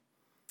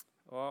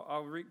Well,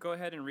 I'll go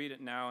ahead and read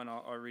it now, and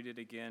I'll read it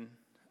again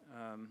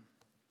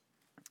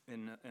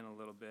in a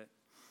little bit.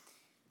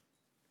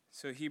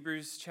 So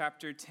Hebrews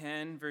chapter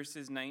 10,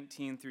 verses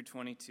 19 through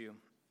 22.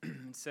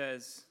 It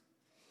says,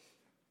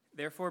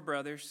 "Therefore,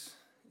 brothers,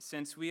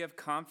 since we have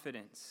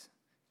confidence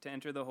to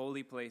enter the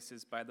holy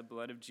places by the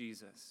blood of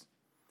Jesus,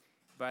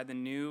 by the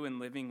new and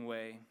living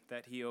way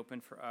that he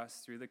opened for us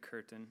through the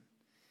curtain,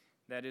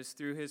 that is,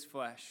 through his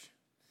flesh,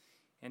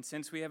 and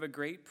since we have a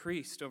great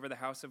priest over the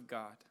house of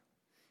God,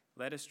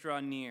 let us draw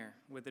near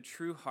with a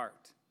true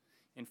heart,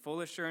 in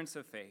full assurance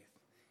of faith,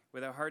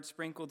 with our hearts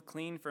sprinkled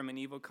clean from an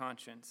evil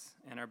conscience,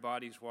 and our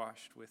bodies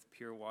washed with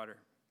pure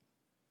water."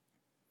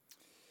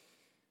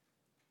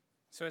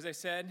 So as I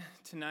said,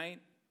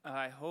 tonight,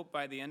 I hope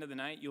by the end of the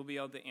night you'll be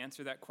able to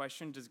answer that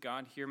question, does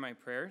God hear my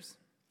prayers?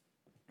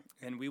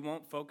 And we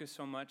won't focus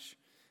so much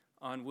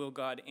on will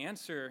God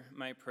answer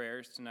my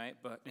prayers tonight,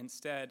 but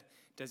instead,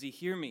 does he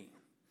hear me?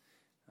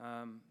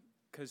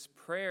 Because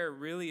prayer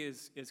really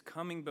is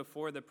coming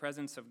before the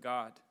presence of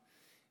God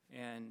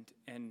and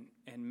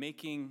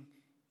making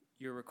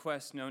your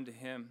request known to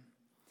him.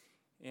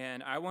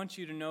 And I want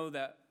you to know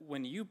that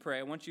when you pray,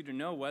 I want you to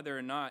know whether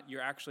or not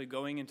you're actually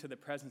going into the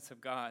presence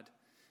of God.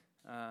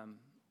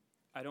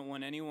 I don't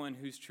want anyone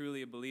who's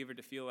truly a believer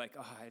to feel like,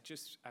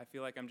 I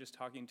feel like I'm just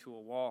talking to a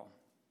wall.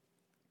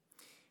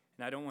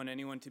 And I don't want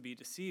anyone to be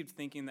deceived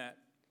thinking that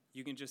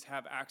you can just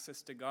have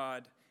access to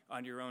God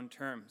on your own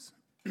terms.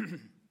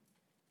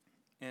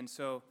 And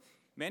so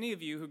many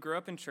of you who grew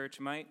up in church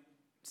might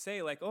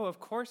say, like, of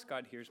course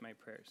God hears my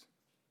prayers.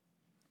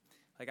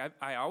 Like,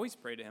 I always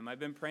pray to him. I've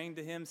been praying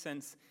to him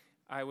since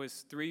I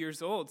was 3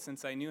 years old,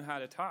 since I knew how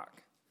to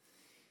talk.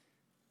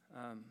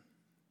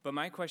 But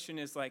my question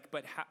is,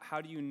 but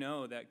how do you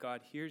know that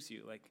God hears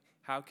you? Like,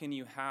 how can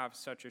you have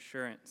such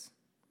assurance?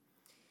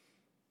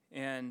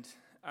 And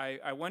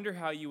I wonder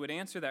how you would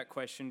answer that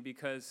question,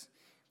 because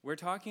we're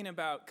talking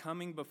about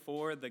coming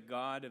before the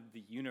God of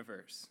the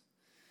universe,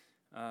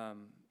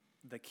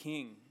 the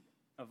King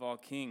of all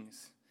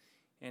kings.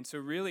 And so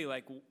really,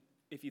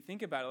 if you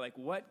think about it,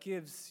 what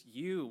gives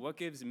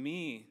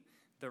me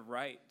the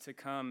right to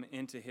come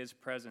into his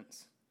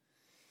presence?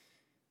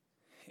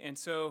 And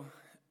so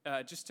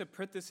just to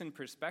put this in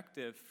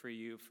perspective for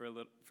you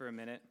for a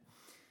minute,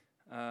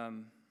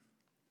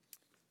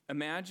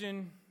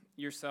 imagine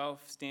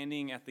yourself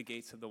standing at the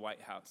gates of the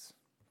White House,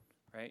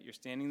 right? You're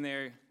standing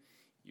there,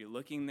 you're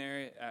looking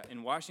there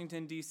in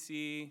Washington,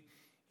 D.C.,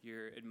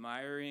 you're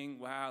admiring,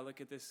 wow, look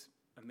at this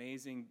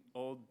amazing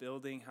old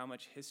building, how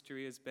much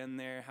history has been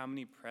there, how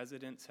many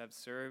presidents have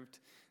served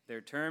their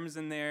terms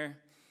in there.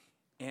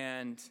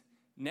 And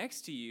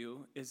next to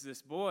you is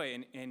this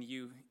boy, and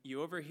you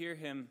overhear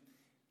him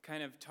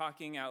kind of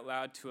talking out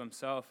loud to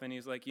himself, and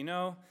he's like,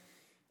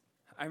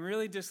 I'm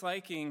really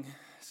disliking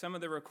some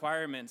of the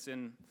requirements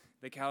in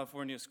the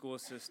California school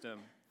system.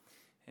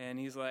 And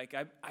he's like,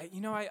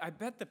 I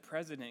bet the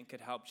president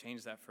could help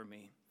change that for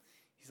me.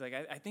 He's like,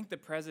 I think the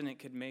president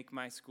could make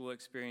my school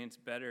experience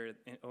better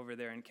over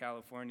there in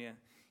California.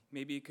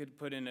 Maybe he could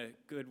put in a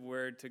good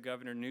word to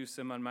Governor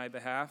Newsom on my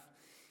behalf.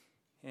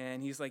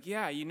 And he's like,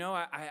 yeah,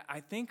 I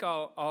think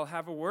I'll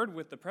have a word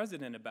with the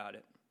president about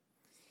it.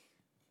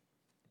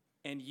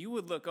 And you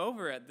would look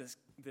over at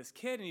this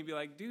kid and you'd be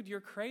like, dude,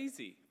 you're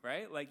crazy,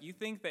 right? Like, you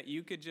think that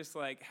you could just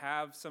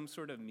have some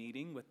sort of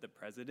meeting with the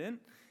president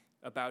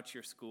about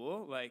your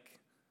school? Like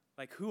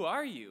who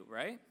are you,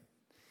 right?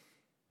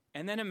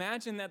 And then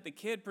imagine that the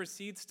kid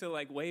proceeds to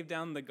wave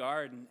down the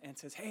guard and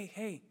says,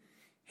 hey,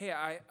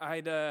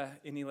 I'd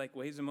and he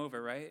waves him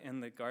over, right?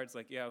 And the guard's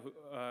like, yeah,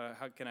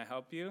 how can I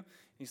help you? And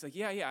he's like,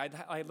 yeah,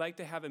 I'd like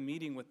to have a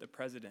meeting with the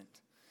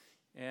president.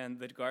 And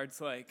the guard's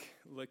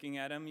looking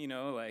at him,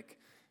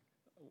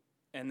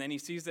 and then he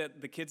sees that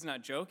the kid's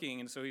not joking,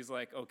 and so he's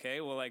like,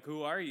 okay, well,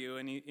 who are you?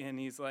 And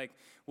he's like,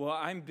 well,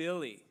 I'm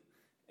Billy.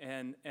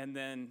 And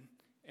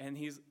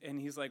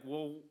he's like,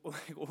 well,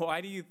 why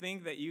do you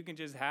think that you can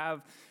just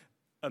have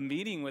a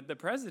meeting with the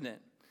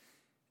president?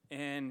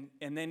 And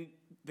then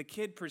the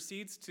kid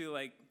proceeds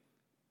to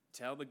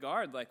tell the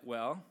guard,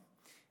 well,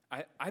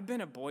 I've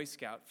been a Boy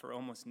Scout for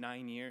almost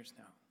 9 years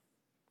now.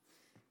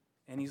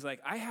 And he's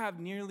like, I have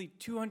nearly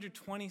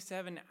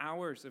 227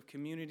 hours of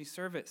community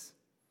service.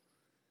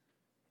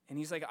 And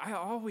he's like,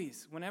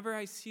 whenever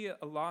I see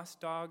a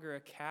lost dog or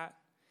a cat,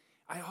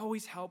 I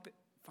always help it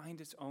find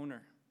its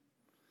owner.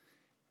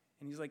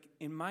 And he's like,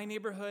 in my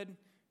neighborhood,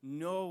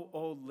 no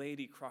old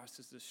lady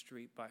crosses the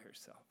street by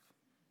herself.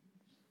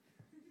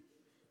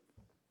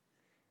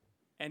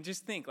 And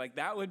just think,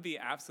 that would be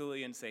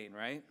absolutely insane,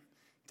 right?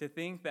 To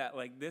think that,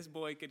 this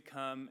boy could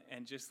come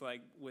and just,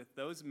 with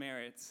those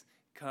merits,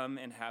 come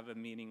and have a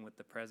meeting with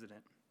the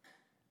president.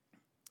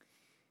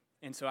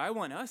 And so I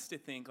want us to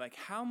think,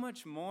 how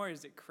much more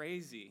is it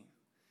crazy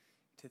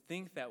to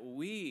think that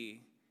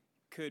we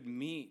could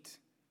meet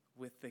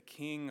with the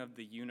King of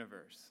the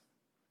universe,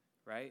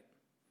 right?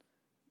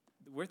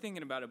 We're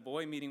thinking about a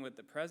boy meeting with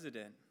the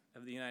president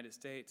of the United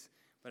States,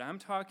 but I'm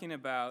talking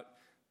about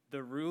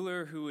the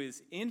ruler who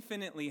is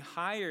infinitely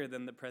higher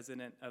than the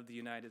president of the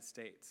United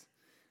States.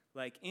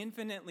 like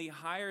infinitely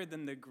higher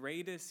than the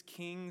greatest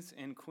kings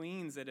and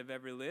queens that have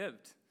ever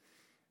lived,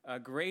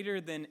 greater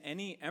than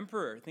any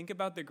emperor. Think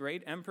about the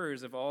great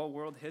emperors of all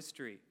world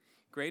history,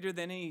 greater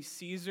than any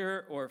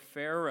Caesar or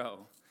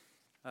Pharaoh.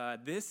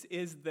 This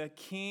is the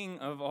King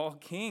of all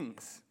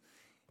kings.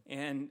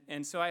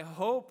 And so I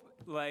hope,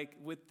 like,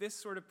 with this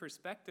sort of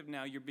perspective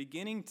now, you're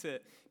beginning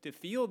to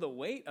feel the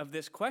weight of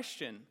this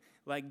question.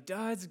 Like,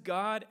 does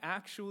God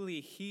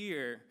actually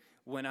hear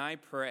when I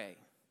pray?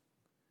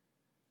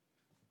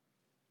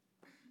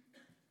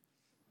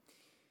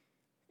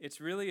 It's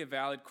really a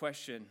valid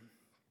question.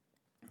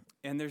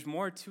 And there's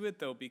more to it,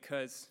 though,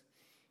 because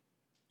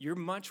you're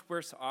much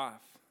worse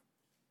off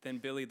than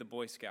Billy the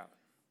Boy Scout.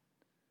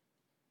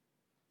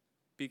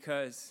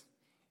 Because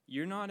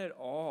you're not at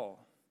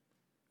all,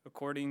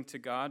 according to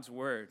God's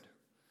word,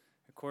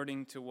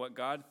 according to what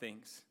God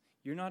thinks,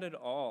 you're not at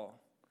all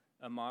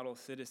a model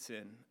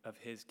citizen of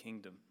his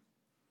kingdom.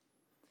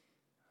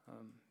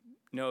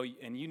 No,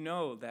 and you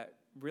know that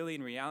really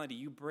in reality,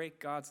 you break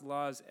God's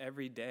laws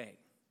every day.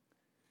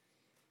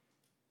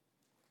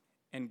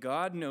 And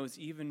God knows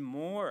even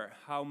more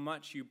how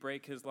much you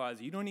break his laws.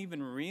 You don't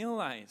even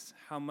realize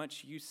how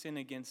much you sin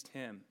against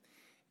him.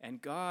 And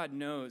God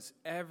knows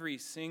every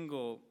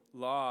single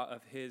law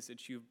of his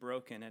that you've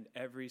broken at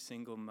every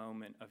single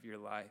moment of your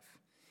life.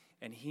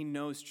 And he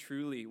knows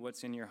truly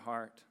what's in your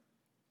heart.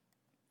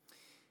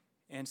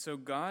 And so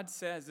God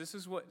says, this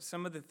is what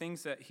some of the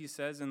things that he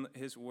says in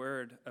his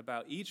word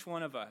about each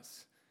one of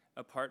us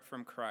apart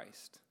from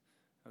Christ.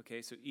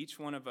 Okay, so each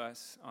one of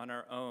us on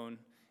our own,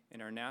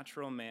 in our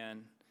natural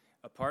man,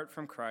 apart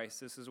from Christ,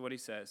 this is what he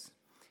says.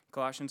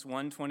 Colossians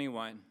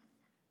 1:21.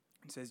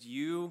 It says,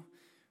 you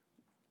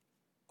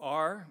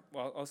are,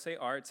 well, I'll say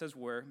are, it says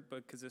were,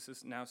 because this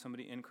is now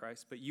somebody in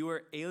Christ, but you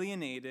are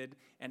alienated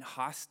and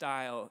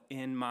hostile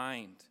in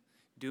mind,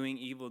 doing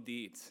evil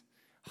deeds.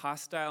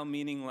 Hostile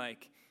meaning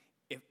like,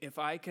 if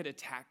I could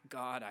attack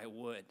God, I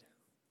would.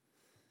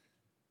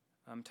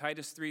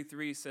 Titus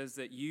 3:3 says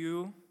that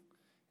you,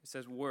 it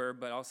says were,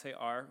 but I'll say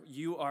are,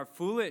 you are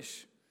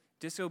foolish,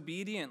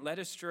 disobedient, led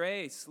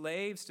astray,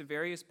 slaves to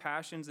various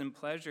passions and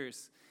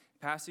pleasures,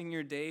 passing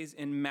your days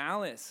in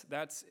malice.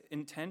 That's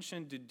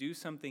intention to do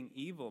something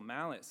evil,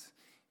 malice,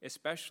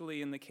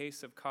 especially in the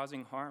case of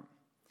causing harm.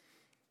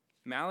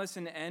 Malice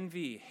and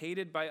envy,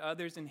 hated by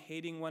others and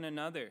hating one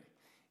another.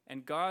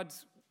 And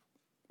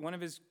one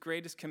of his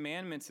greatest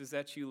commandments is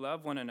that you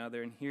love one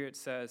another. And here it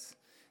says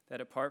that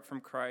apart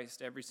from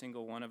Christ, every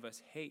single one of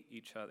us hate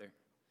each other.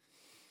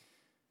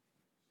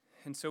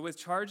 And so with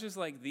charges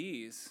like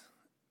these,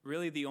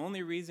 really the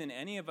only reason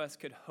any of us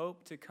could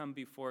hope to come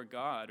before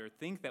God or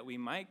think that we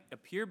might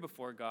appear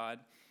before God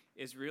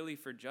is really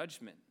for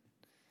judgment.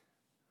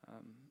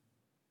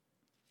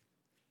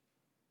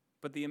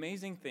 But the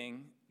amazing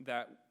thing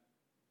that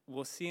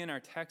we'll see in our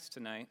text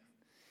tonight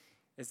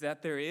is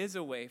that there is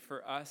a way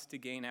for us to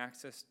gain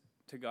access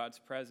to God's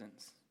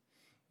presence.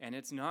 And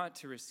it's not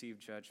to receive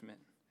judgment.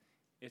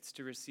 It's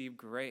to receive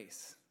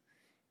grace.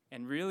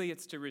 And really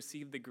it's to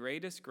receive the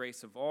greatest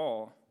grace of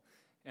all,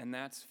 and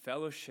that's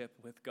fellowship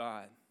with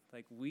God.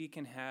 Like we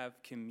can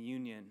have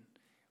communion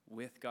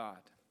with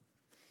God.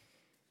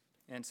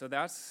 And so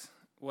that's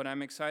what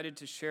I'm excited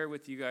to share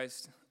with you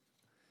guys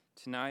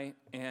tonight.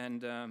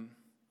 And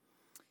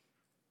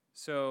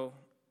so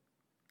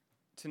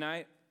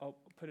tonight, I'll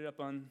put it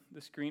up on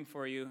the screen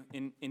for you.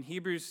 In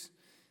Hebrews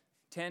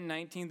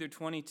 10:19 through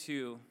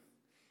 22,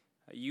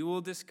 you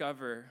will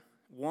discover,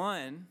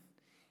 one,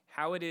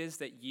 how it is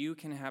that you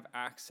can have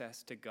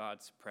access to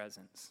God's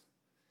presence.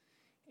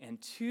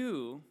 And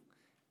two,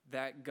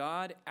 that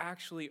God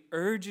actually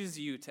urges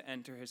you to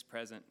enter his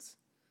presence.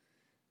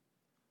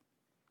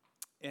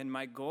 And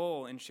my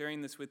goal in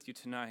sharing this with you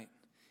tonight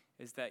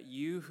is that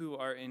you who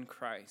are in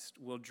Christ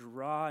will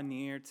draw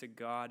near to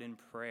God in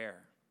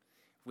prayer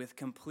with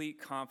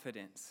complete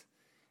confidence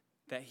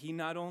that he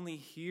not only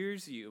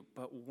hears you,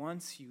 but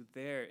wants you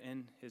there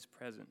in his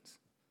presence.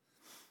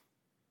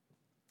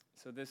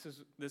 So this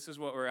is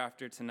what we're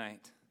after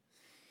tonight.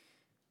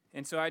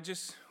 And so I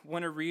just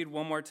want to read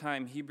one more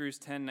time, Hebrews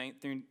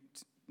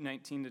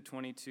 10:19 to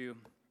 22.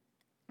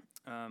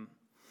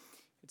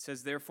 It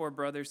says, therefore,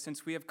 brothers,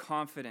 since we have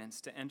confidence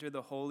to enter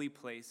the holy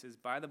places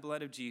by the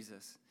blood of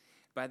Jesus,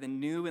 by the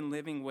new and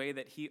living way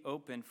that he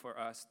opened for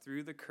us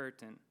through the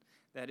curtain,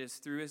 that is,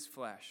 through his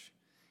flesh,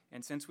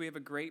 and since we have a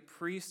great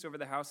priest over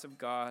the house of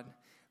God,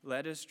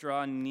 let us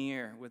draw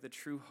near with a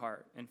true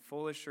heart and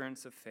full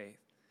assurance of faith,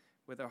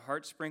 with our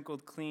hearts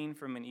sprinkled clean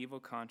from an evil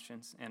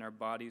conscience and our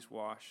bodies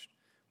washed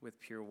with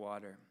pure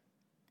water.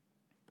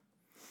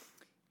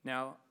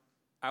 Now,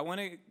 I want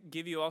to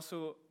give you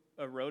also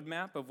a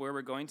roadmap of where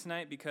we're going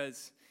tonight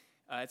because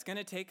it's going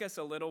to take us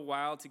a little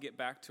while to get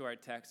back to our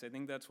text. I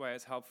think that's why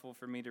it's helpful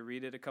for me to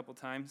read it a couple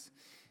times.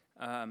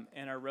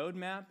 And our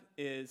roadmap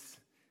is,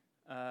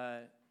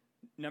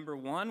 number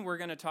one, we're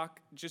going to talk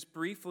just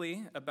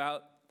briefly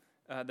about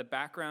the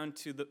background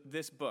to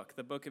this book,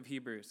 the book of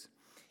Hebrews.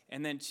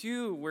 And then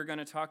two, we're going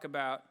to talk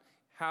about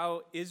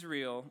how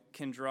Israel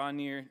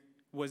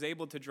was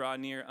able to draw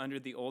near under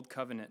the old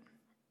covenant.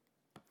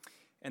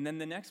 And then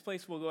the next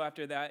place we'll go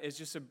after that is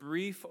just a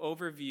brief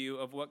overview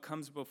of what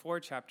comes before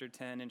chapter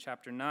 10 and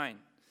chapter 9.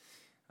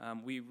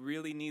 We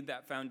really need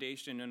that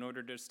foundation in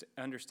order to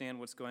understand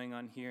what's going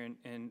on here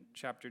in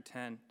chapter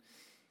 10.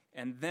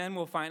 And then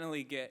we'll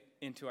finally get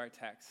into our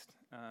text,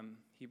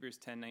 Hebrews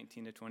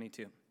 10:19 to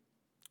 22.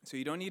 So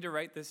you don't need to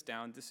write this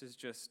down. This is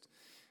just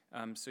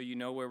so you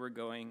know where we're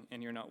going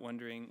and you're not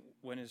wondering,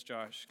 when is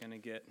Josh going to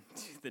get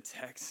to the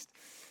text?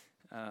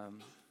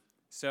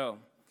 So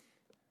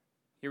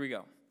here we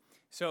go.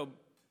 So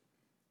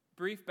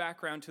brief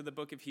background to the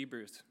book of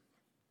Hebrews.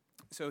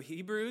 So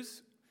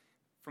Hebrews,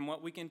 from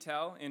what we can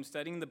tell in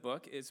studying the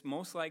book, is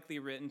most likely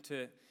written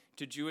to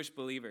Jewish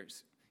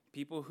believers,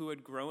 people who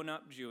had grown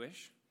up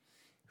Jewish,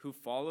 who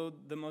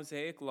followed the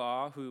Mosaic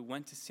law, who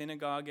went to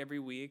synagogue every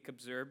week,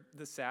 observed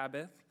the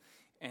Sabbath,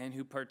 and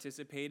who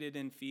participated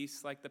in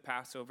feasts like the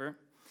Passover.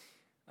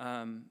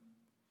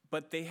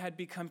 But they had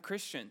become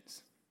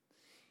Christians.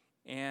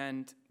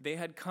 And they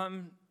had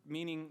come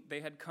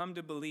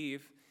to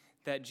believe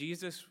that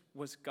Jesus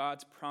was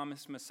God's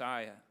promised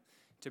Messiah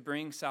to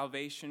bring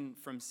salvation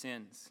from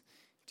sins,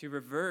 to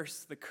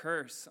reverse the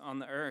curse on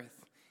the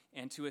earth,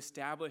 and to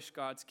establish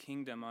God's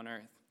kingdom on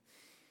earth.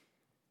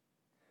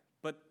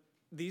 But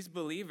these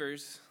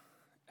believers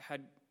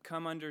had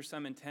come under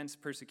some intense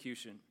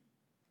persecution.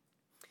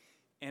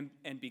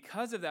 And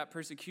because of that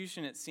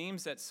persecution, it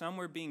seems that some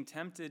were being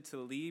tempted to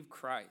leave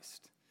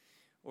Christ,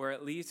 or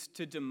at least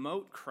to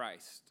demote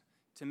Christ,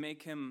 to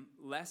make him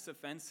less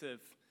offensive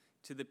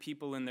to the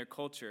people in their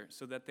culture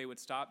so that they would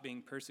stop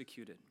being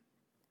persecuted.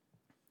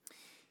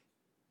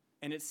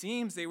 And it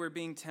seems they were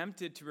being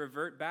tempted to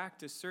revert back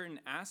to certain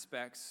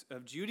aspects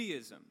of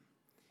Judaism,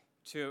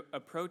 to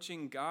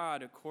approaching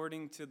God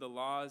according to the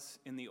laws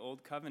in the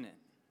Old Covenant.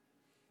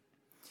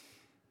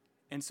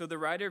 And so the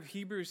writer of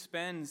Hebrews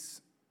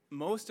spends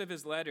most of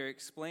his letter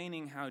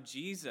explaining how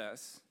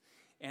Jesus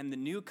and the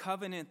new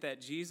covenant that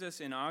Jesus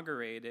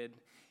inaugurated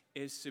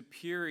is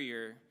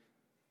superior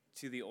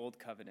to the Old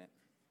Covenant.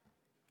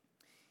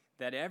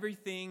 That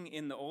everything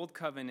in the Old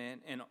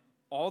Covenant and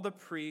all the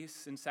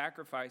priests and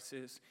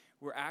sacrifices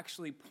were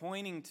actually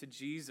pointing to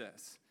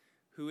Jesus,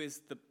 who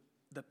is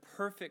the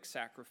perfect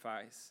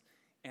sacrifice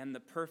and the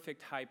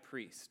perfect high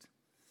priest.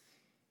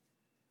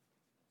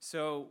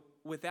 So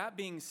with that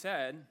being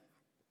said,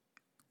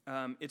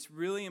 it's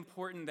really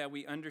important that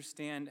we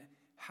understand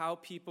how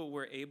people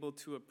were able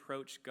to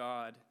approach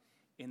God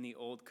in the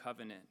Old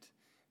Covenant.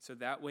 So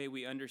that way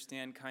we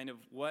understand kind of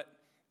what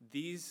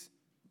these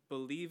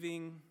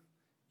believing,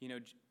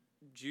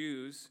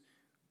 Jews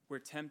were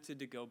tempted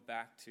to go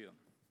back to.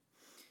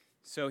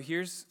 So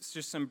here's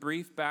just some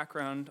brief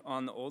background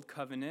on the Old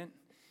Covenant.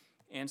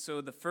 And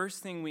so the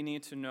first thing we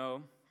need to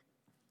know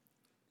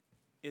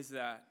is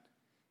that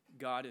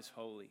God is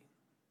holy.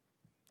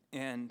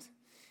 And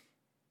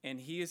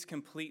he is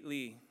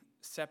completely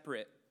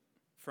separate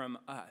from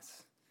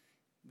us.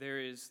 There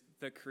is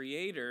the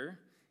creator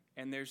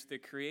and there's the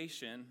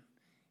creation,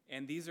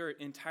 and these are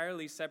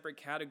entirely separate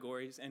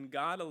categories, and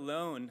God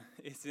alone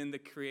is in the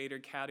creator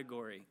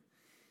category.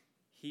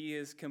 He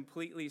is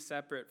completely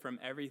separate from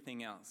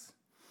everything else.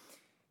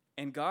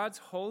 And God's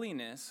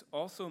holiness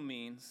also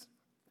means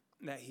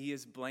that he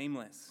is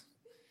blameless.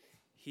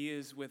 He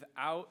is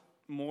without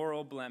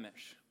moral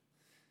blemish.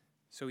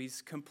 So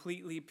he's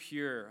completely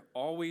pure,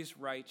 always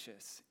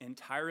righteous,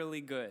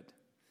 entirely good.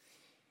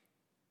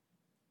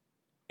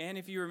 And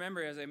if you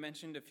remember, as I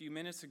mentioned a few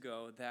minutes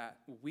ago, that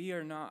we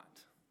are not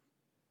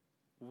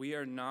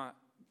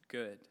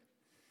good.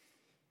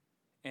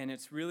 And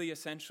it's really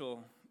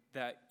essential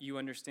that you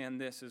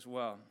understand this as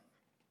well.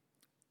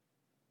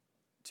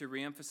 To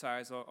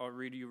reemphasize, I'll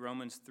read you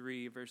Romans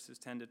 3, verses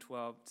 10 to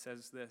 12. It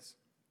says this: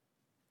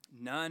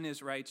 "None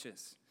is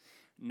righteous,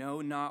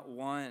 no, not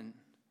one.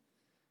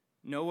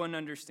 No one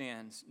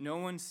understands, no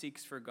one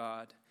seeks for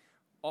God.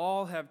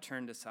 All have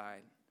turned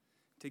aside.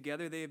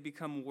 Together they have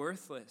become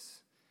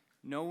worthless.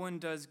 No one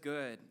does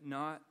good,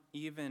 not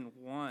even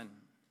one."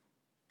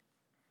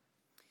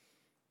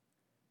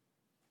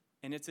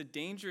 And it's a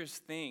dangerous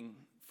thing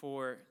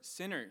for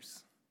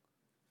sinners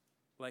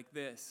like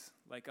this,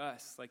 like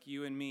us, like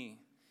you and me,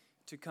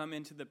 to come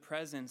into the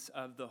presence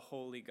of the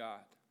holy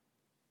God.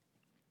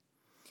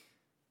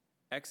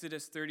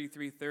 Exodus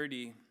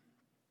 33:30,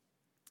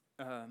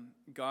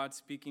 God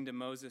speaking to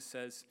Moses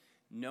says,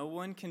 "No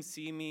one can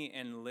see me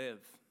and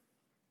live."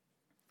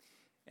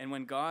 And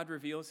when God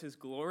reveals his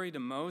glory to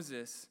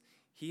Moses,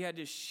 he had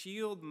to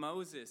shield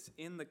Moses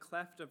in the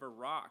cleft of a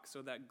rock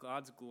so that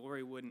God's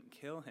glory wouldn't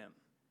kill him.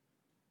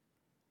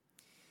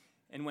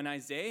 And when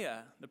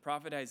Isaiah, the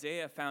prophet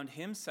Isaiah, found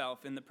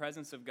himself in the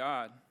presence of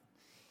God,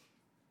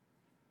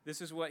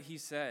 this is what he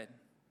said.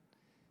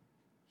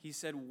 He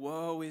said,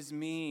 "Woe is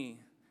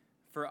me,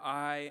 for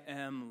I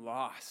am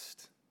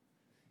lost."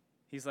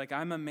 He's like,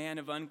 "I'm a man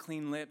of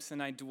unclean lips,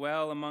 and I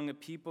dwell among a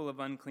people of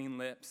unclean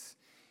lips."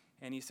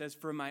 And he says,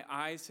 "For my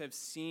eyes have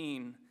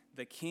seen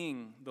the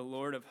King, the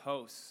Lord of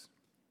hosts."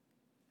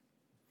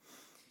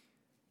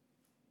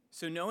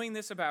 So knowing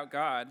this about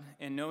God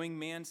and knowing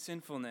man's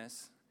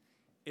sinfulness,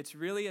 it's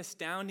really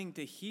astounding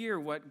to hear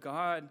what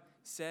God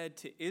said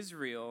to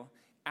Israel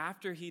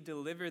after he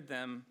delivered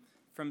them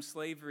from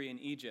slavery in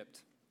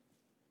Egypt.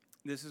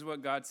 This is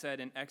what God said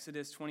in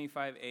Exodus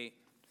 25:8.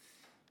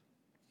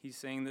 He's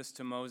saying this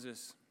to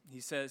Moses.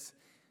 He says,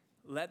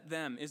 "Let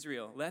them,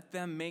 Israel, let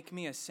them make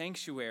me a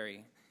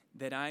sanctuary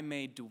that I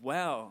may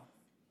dwell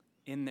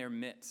in their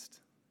midst."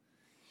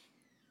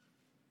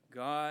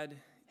 God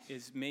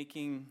is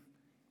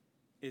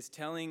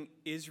telling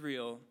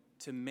Israel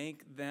to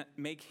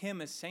make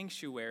him a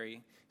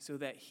sanctuary so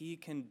that he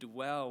can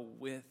dwell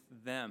with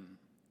them.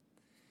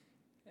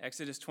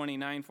 Exodus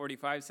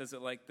 29:45 says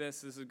it like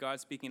this. This is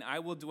God speaking. "I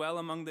will dwell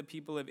among the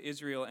people of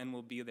Israel and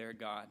will be their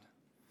God."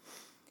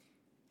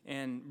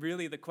 And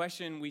really the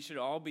question we should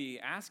all be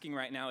asking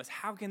right now is,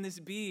 how can this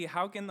be?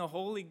 How can the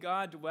holy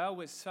God dwell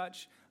with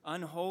such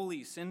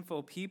unholy,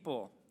 sinful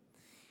people?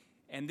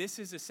 And this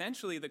is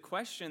essentially the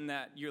question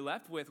that you're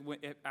left with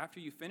after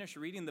you finish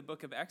reading the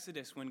book of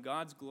Exodus, when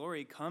God's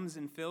glory comes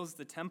and fills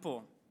the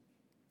temple.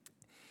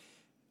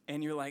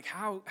 And you're like,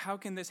 how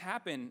can this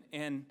happen?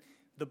 And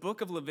the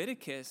book of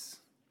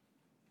Leviticus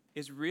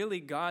is really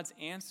God's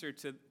answer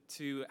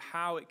to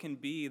how it can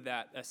be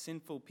that a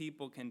sinful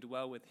people can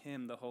dwell with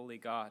him, the holy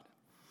God.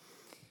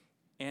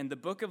 And the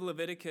book of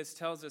Leviticus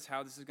tells us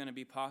how this is going to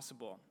be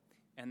possible,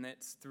 and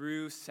that's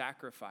through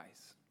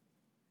sacrifice.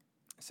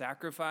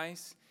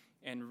 Sacrifice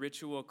and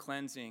ritual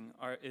cleansing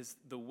is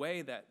the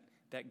way that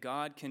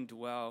God can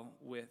dwell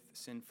with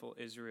sinful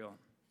Israel.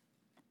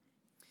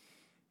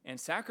 And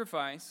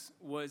sacrifice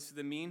was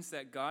the means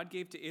that God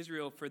gave to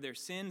Israel for their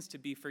sins to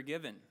be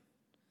forgiven,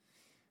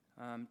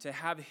 to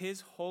have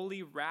his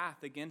holy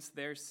wrath against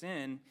their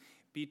sin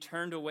be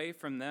turned away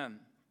from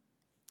them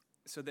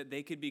so that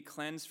they could be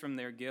cleansed from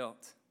their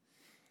guilt.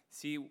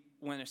 See,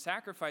 when a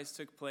sacrifice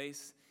took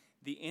place,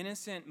 the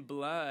innocent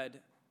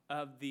blood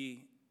of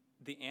the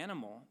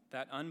animal,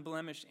 that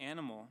unblemished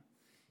animal,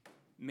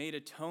 made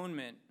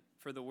atonement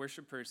for the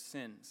worshippers'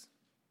 sins.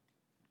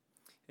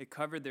 It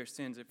covered their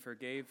sins. It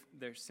forgave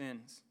their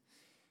sins.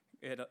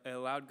 It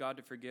allowed God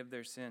to forgive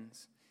their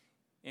sins.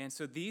 And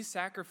so these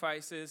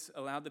sacrifices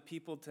allowed the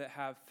people to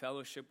have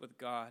fellowship with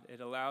God.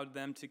 It allowed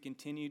them to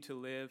continue to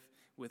live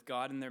with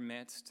God in their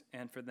midst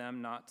and for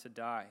them not to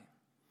die.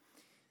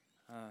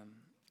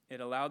 It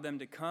allowed them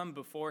to come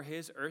before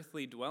his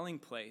earthly dwelling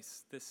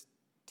place, this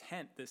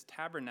tent, this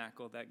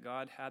tabernacle that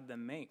God had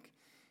them make.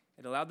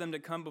 It allowed them to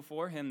come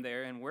before him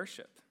there and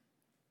worship.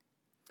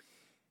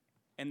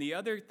 And the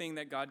other thing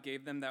that God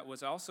gave them that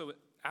was also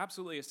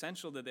absolutely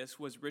essential to this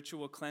was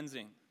ritual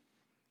cleansing.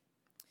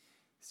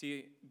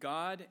 See,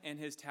 God and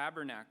his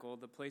tabernacle,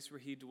 the place where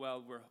he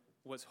dwelled,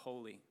 was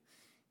holy.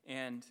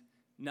 And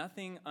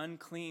nothing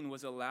unclean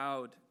was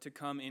allowed to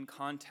come in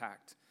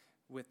contact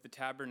with the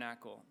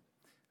tabernacle.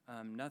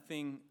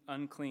 Nothing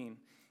unclean.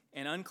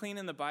 And unclean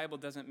in the Bible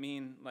doesn't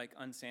mean like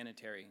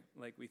unsanitary,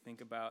 like we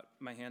think about,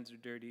 my hands are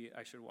dirty,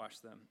 I should wash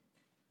them.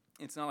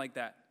 It's not like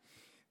that.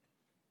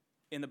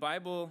 In the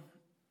Bible,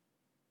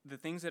 the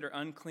things that are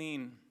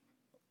unclean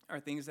are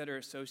things that are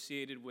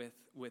associated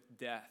with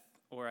death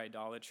or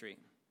idolatry.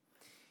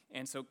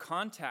 And so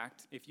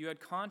if you had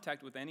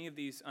contact with any of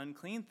these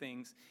unclean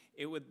things,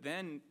 it would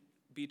then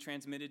be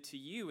transmitted to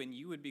you and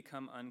you would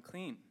become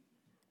unclean.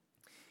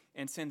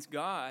 And since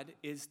God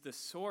is the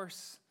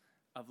source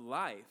of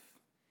life,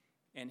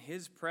 and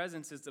his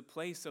presence is the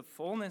place of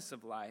fullness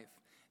of life,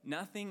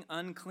 nothing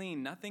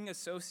unclean, nothing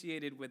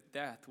associated with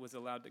death was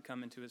allowed to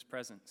come into his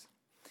presence.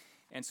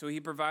 And so he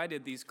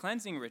provided these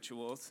cleansing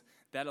rituals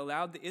that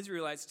allowed the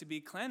Israelites to be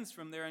cleansed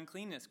from their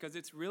uncleanness, because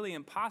it's really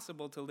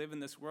impossible to live in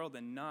this world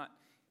and not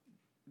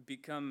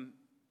become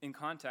in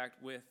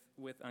contact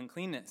with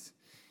uncleanness.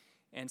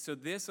 And so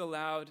this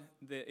allowed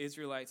the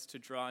Israelites to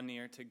draw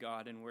near to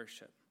God and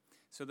worship.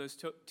 So those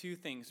two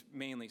things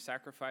mainly,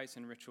 sacrifice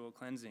and ritual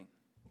cleansing.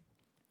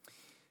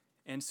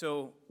 And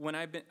so when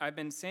I've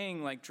been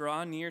saying like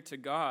draw near to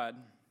God,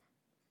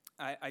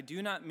 I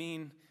do not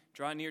mean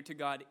draw near to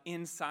God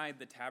inside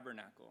the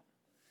tabernacle,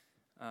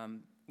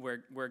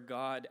 where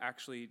God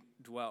actually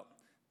dwelt.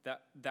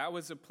 That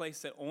was a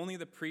place that only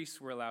the priests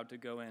were allowed to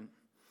go in.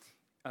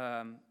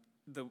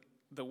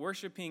 The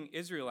worshiping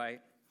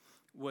Israelite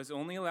was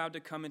only allowed to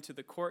come into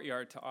the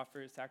courtyard to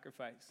offer a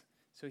sacrifice.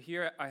 So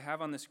here I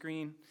have on the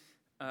screen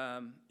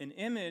an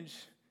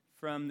image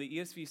from the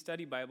ESV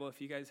Study Bible.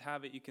 If you guys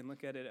have it, you can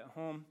look at it at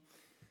home.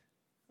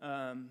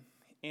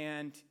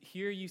 And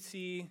here you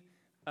see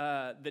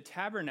the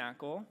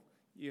tabernacle.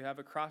 You have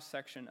a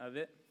cross-section of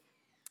it.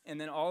 And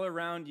then all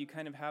around, you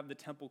kind of have the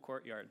temple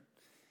courtyard.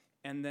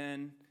 And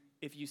then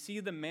if you see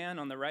the man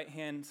on the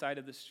right-hand side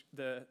of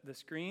the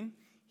screen,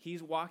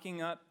 he's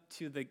walking up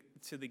to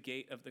the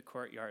gate of the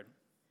courtyard.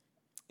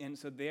 And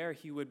so there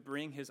he would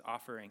bring his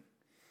offering.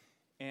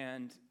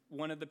 And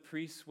one of the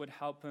priests would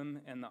help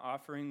him, and the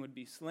offering would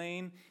be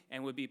slain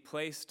and would be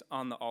placed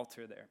on the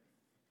altar there.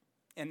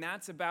 And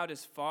that's about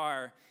as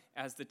far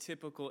as the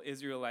typical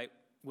Israelite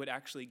would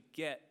actually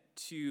get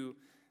to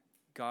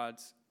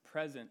God's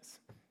presence.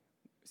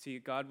 See,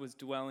 God was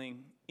dwelling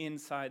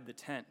inside the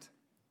tent.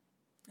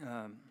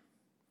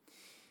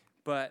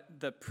 But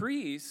the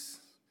priests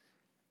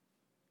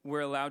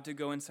were allowed to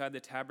go inside the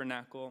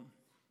tabernacle,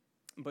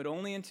 but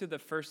only into the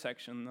first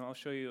section. I'll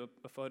show you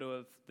a photo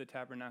of the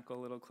tabernacle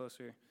a little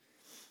closer.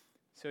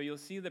 So you'll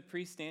see the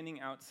priest standing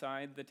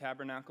outside the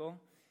tabernacle.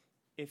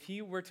 If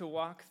he were to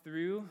walk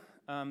through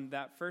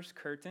that first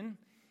curtain,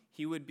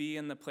 he would be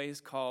in the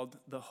place called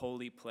the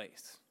holy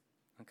place,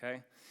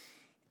 okay?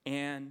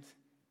 And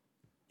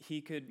he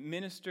could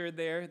minister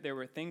there. There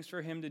were things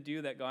for him to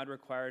do that God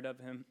required of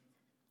him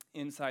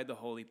inside the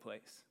holy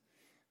place.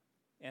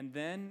 And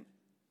then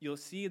you'll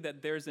see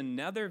that there's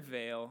another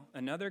veil,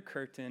 another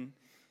curtain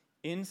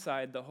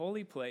inside the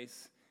holy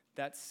place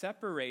that's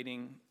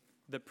separating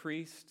the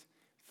priest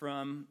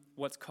from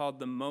what's called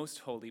the most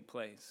holy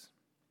place.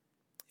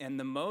 And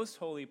the most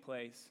holy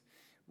place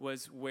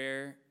was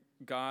where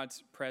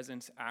God's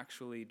presence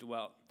actually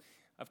dwelt.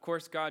 Of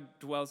course, God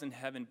dwells in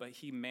heaven, but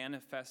he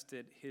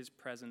manifested his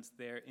presence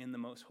there in the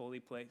most holy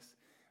place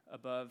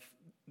above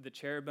the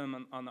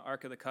cherubim on the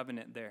Ark of the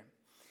Covenant there.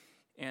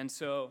 And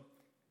so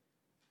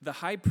the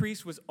high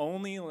priest was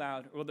only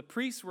allowed, or the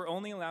priests were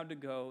only allowed to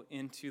go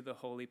into the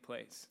holy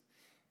place.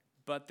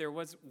 But there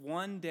was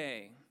one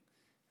day,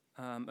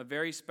 a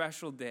very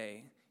special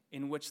day,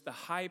 in which the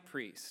high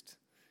priest,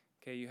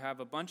 okay, you have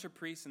a bunch of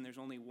priests and there's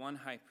only one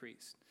high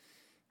priest.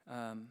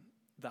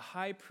 The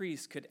high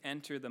priest could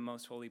enter the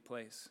most holy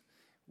place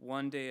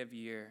one day of the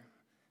year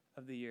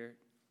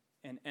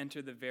and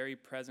enter the very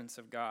presence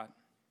of God.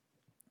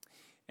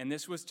 And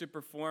this was to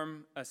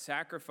perform a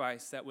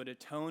sacrifice that would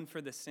atone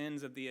for the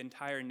sins of the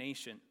entire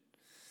nation.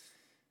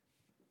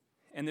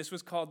 And this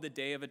was called the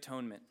Day of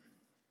Atonement.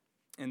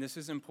 And this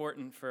is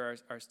important for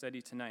our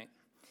study tonight.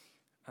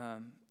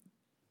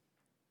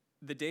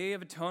 The Day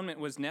of Atonement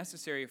was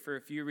necessary for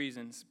a few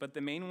reasons, but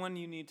the main one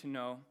you need to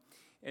know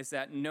is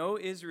that no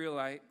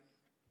Israelite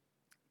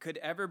could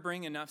ever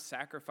bring enough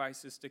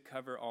sacrifices to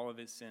cover all of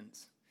his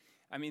sins.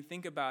 I mean,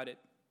 think about it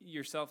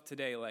yourself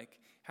today. Like,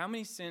 how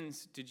many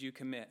sins did you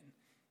commit?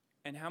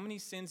 And how many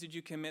sins did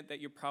you commit that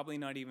you're probably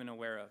not even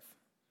aware of,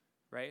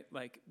 right?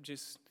 Like,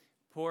 just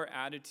poor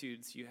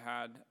attitudes you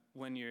had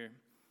when your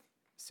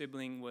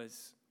sibling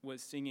was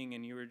singing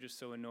and you were just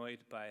so annoyed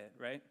by it,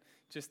 right?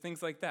 Just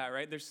things like that,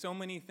 right? There's so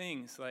many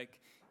things like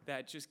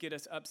that just get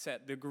us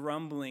upset. The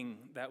grumbling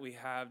that we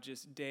have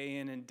just day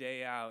in and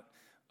day out.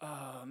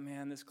 Oh,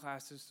 man, this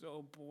class is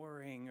so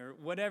boring, or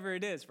whatever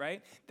it is,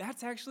 right?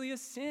 That's actually a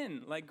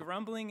sin. Like,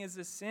 grumbling is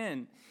a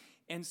sin.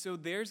 And so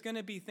there's going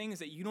to be things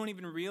that you don't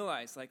even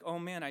realize, like, oh,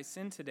 man, I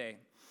sinned today.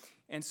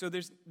 And so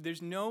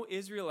there's no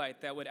Israelite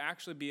that would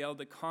actually be able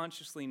to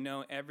consciously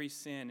know every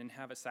sin and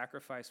have a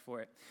sacrifice for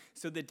it.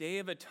 So the Day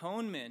of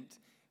Atonement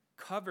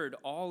covered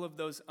all of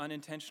those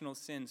unintentional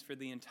sins for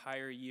the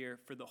entire year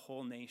for the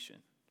whole nation,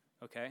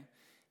 okay?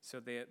 So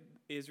that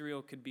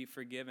Israel could be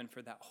forgiven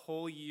for that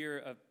whole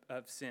year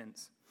of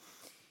sins.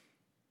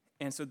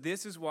 And so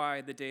this is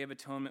why the Day of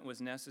Atonement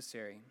was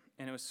necessary,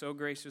 and it was so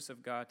gracious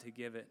of God to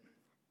give it.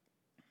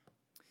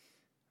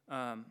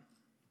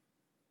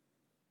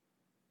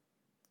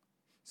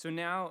 So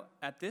now,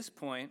 at this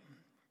point,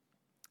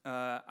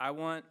 let's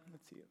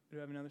see, do I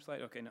have another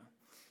slide? Okay, no.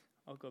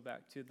 I'll go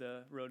back to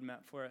the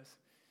roadmap for us.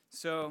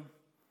 So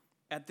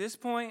at this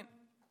point,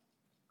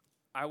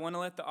 I want to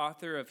let the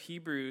author of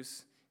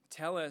Hebrews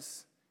tell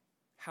us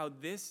how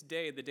this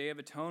day, the Day of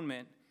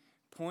Atonement,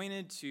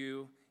 pointed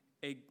to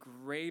a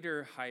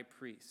greater high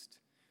priest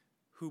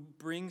who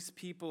brings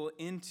people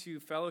into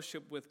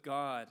fellowship with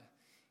God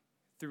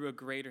through a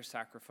greater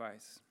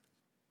sacrifice.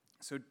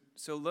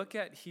 So look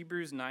at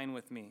Hebrews 9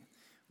 with me.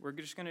 We're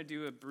just going to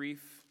do a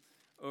brief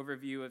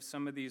overview of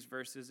some of these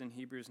verses in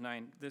Hebrews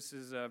 9. This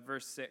is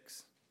verse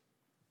 6.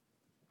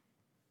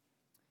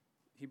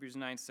 Hebrews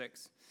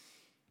 9:6.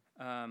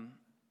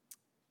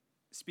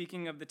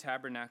 Speaking of the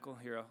tabernacle,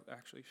 here I'll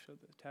actually show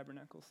the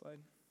tabernacle slide.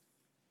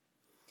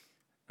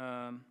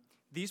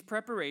 These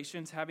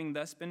preparations having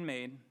thus been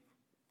made,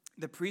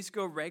 the priests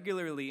go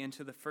regularly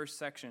into the first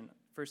section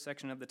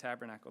of the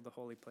tabernacle, the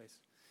holy place,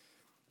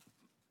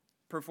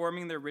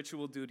 performing their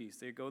ritual duties.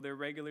 They go there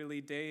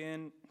regularly, day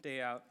in, day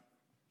out.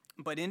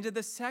 But into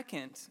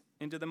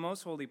the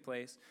most holy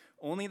place,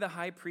 only the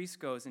high priest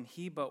goes, and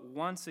he but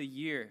once a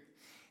year,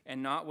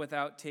 and not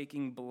without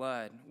taking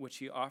blood, which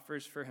he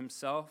offers for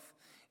himself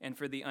and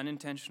for the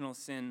unintentional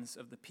sins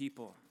of the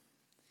people.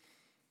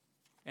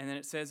 And then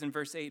it says in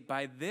verse 8,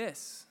 by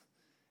this,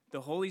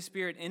 the Holy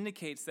Spirit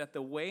indicates that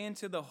the way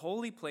into the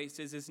holy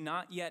places is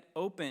not yet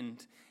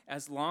opened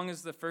as long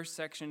as the first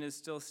section is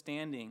still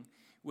standing,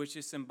 which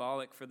is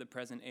symbolic for the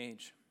present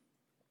age.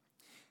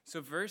 So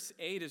verse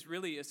 8 is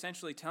really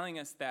essentially telling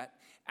us that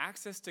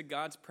access to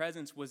God's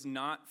presence was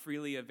not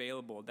freely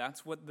available.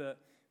 That's what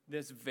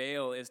this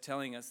veil is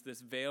telling us,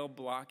 this veil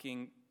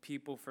blocking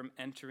people from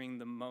entering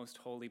the most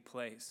holy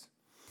place.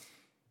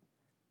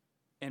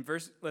 And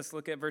let's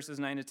look at verses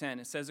 9 to 10.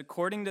 It says,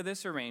 according to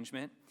this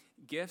arrangement,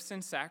 gifts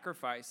and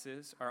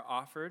sacrifices are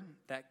offered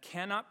that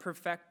cannot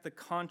perfect the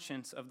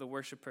conscience of the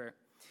worshiper,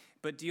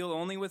 but deal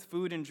only with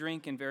food and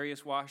drink and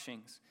various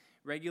washings,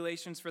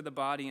 regulations for the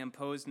body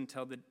imposed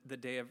until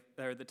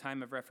the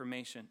time of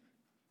Reformation.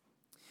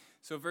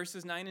 So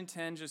verses 9 and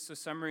 10, just a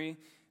summary.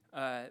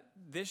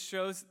 This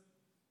shows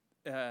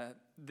the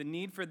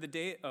need for the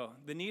Day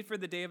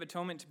of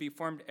Atonement to be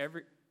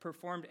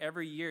performed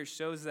every year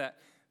shows that,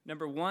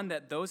 number one,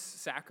 that those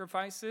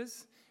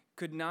sacrifices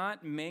could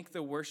not make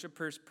the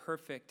worshipers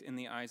perfect in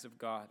the eyes of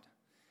God,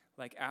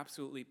 like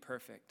absolutely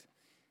perfect.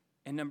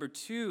 And number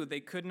two, they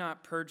could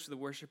not purge the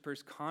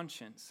worshiper's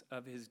conscience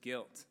of his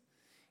guilt.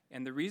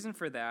 And the reason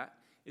for that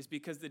is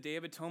because the Day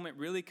of Atonement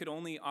really could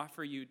only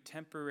offer you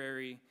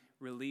temporary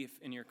relief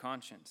in your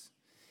conscience.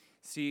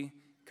 See,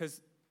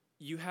 because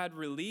you had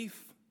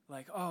relief,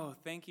 like, oh,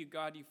 thank you,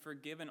 God, you've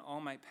forgiven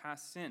all my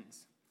past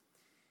sins.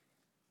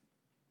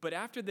 But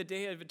after the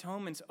Day of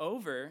Atonement's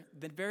over,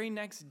 the very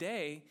next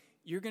day,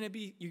 you're going to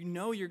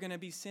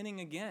be sinning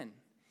again.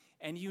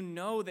 And you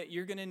know that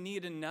you're going to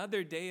need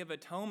another Day of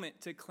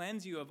Atonement to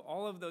cleanse you of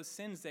all of those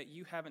sins that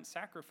you haven't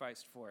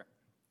sacrificed for.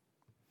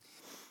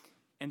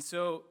 And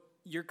so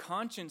your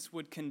conscience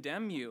would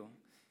condemn you.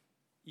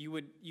 You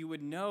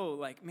would know,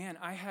 like, man,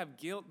 I have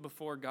guilt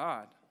before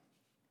God.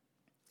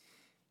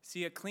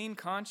 See, a clean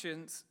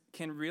conscience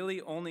can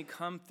really only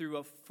come through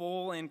a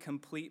full and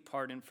complete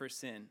pardon for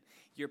sin.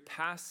 Your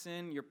past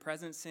sin, your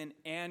present sin,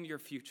 and your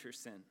future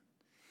sin.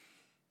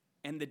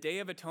 And the Day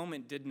of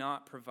Atonement did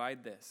not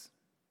provide this.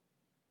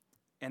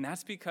 And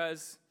that's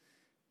because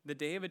the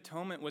Day of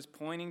Atonement was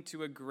pointing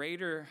to a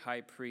greater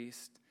high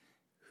priest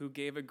who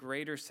gave a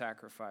greater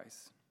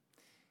sacrifice.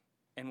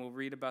 And we'll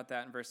read about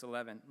that in verse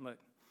 11. Look,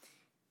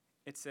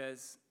 it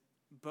says,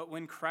 "But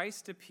when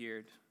Christ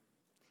appeared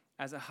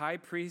as a high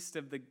priest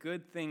of the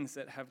good things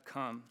that have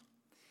come,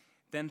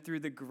 then through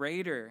the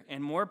greater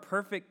and more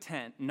perfect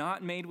tent,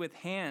 not made with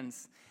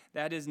hands,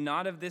 that is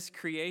not of this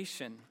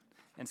creation."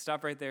 And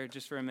stop right there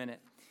just for a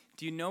minute.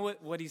 Do you know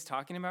what he's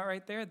talking about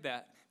right there?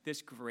 That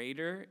this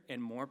greater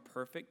and more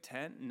perfect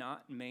tent,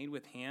 not made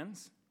with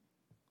hands?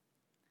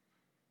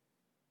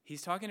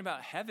 He's talking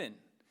about heaven,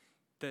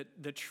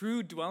 the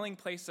true dwelling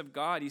place of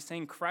God. He's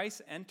saying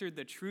Christ entered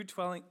the true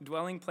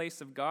dwelling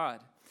place of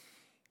God.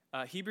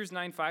 Hebrews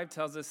 9:5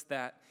 tells us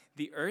that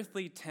the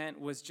earthly tent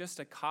was just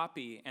a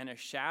copy and a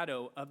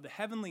shadow of the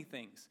heavenly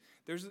things.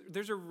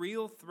 There's a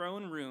real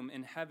throne room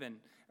in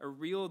heaven, a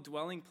real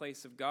dwelling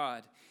place of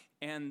God.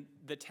 And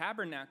the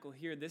tabernacle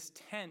here, this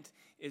tent,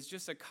 is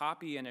just a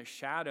copy and a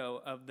shadow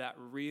of that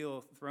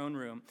real throne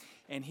room.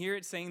 And here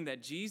it's saying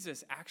that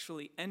Jesus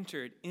actually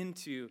entered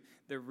into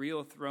the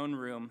real throne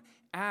room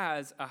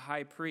as a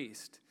high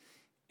priest.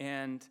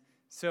 And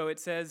so it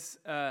says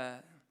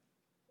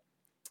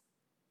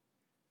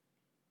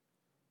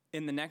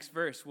in the next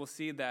verse, we'll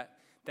see that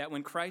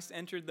when Christ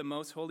entered the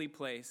most holy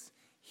place,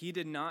 he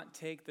did not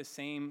take the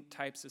same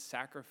types of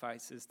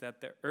sacrifices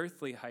that the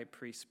earthly high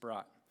priests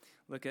brought.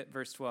 Look at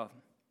verse 12.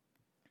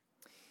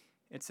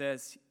 It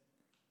says,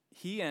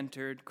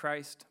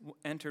 Christ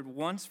entered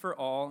once for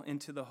all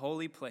into the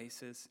holy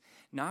places,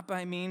 not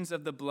by means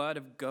of the blood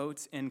of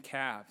goats and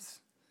calves.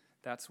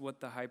 That's what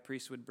the high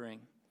priest would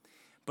bring.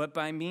 But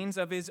by means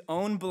of his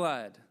own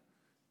blood,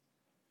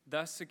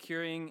 thus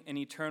securing an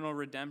eternal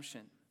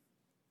redemption.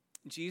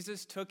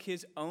 Jesus took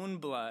his own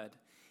blood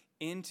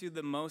into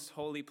the most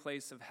holy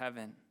place of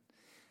heaven.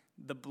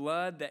 The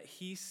blood that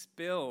he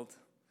spilled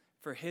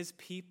for his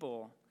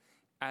people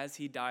as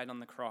he died on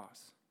the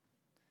cross,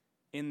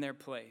 in their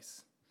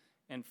place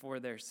and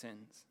for their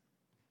sins.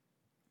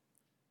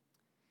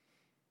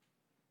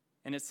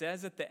 And it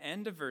says at the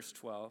end of verse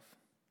 12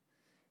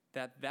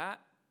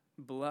 that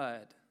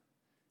blood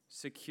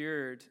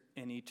secured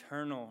an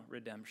eternal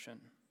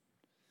redemption,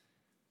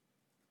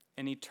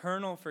 an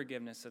eternal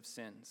forgiveness of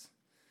sins,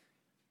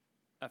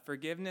 a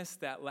forgiveness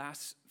that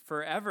lasts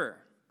forever.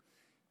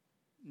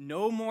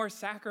 No more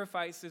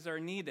sacrifices are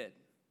needed.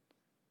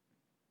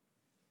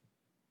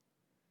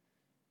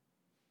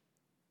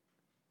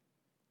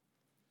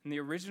 And the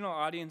original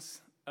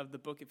audience of the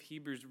book of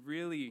Hebrews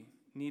really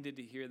needed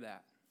to hear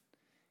that.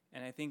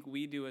 And I think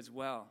we do as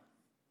well.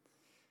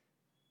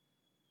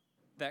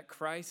 That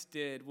Christ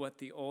did what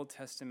the Old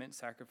Testament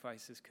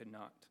sacrifices could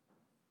not.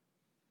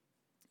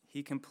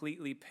 He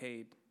completely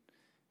paid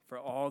for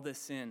all the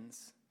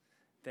sins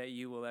that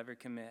you will ever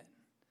commit.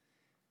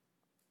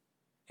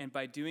 And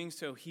by doing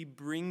so, he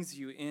brings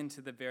you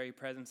into the very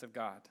presence of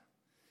God,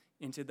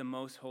 into the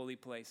most holy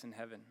place in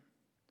heaven.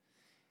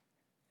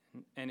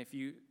 And if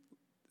you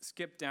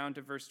skip down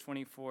to verse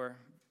 24,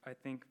 I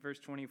think verse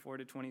 24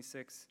 to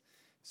 26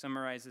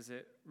 summarizes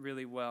it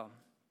really well.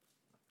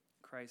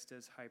 Christ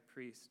as high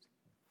priest.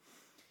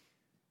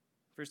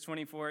 Verse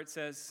 24, it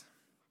says,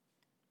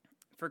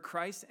 "For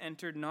Christ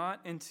entered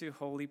not into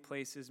holy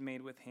places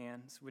made with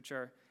hands, which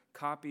are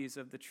copies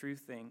of the true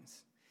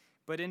things,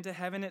 but into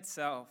heaven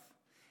itself,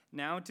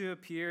 now to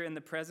appear in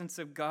the presence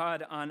of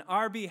God on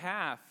our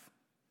behalf.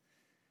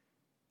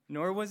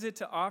 Nor was it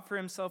to offer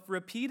himself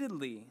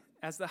repeatedly,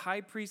 as the high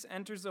priest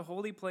enters the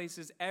holy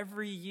places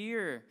every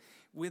year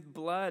with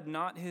blood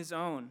not his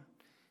own.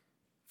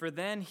 For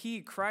then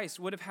he,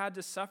 Christ, would have had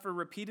to suffer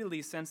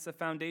repeatedly since the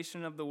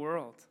foundation of the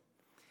world.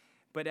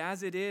 But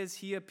as it is,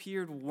 he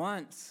appeared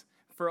once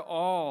for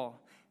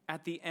all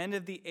at the end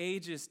of the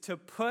ages to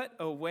put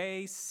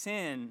away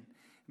sin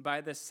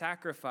by the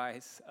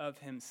sacrifice of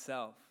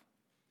himself.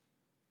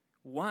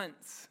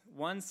 Once,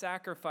 one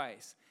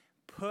sacrifice,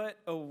 put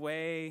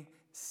away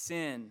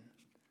sin.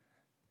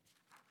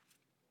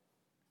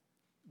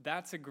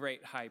 That's a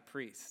great high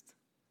priest.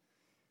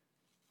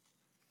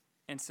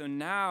 And so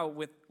now,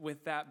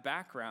 with that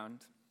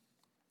background,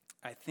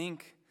 I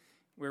think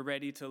we're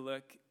ready to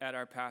look at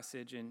our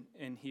passage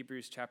in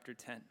Hebrews chapter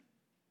 10.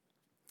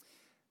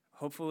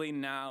 Hopefully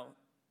now,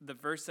 the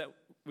verse that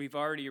we've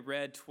already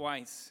read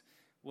twice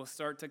will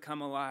start to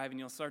come alive, and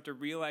you'll start to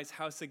realize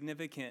how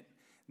significant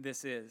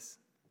this is.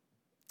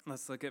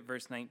 Let's look at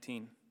verse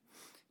 19,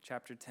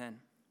 chapter 10.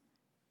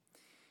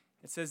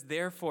 It says,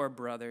 "Therefore,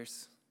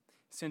 brothers,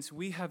 since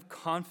we have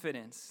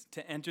confidence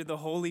to enter the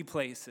holy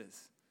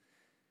places,"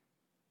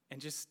 and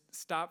just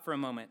stop for a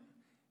moment.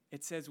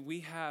 It says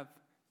we have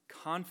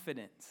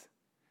confidence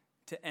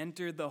to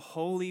enter the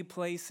holy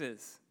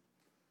places.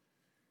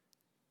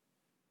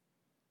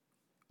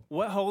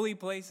 What holy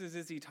places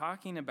is he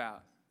talking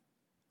about?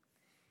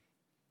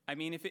 I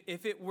mean,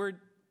 if it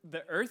were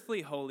the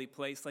earthly holy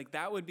place, like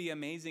that would be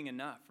amazing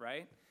enough,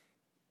 right?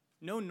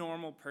 No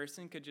normal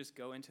person could just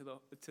go into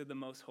the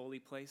most holy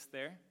place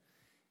there.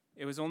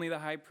 It was only the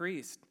high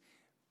priest.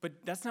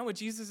 But that's not what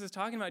Jesus is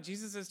talking about.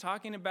 Jesus is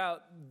talking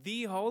about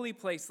the holy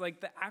place, like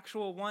the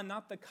actual one,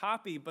 not the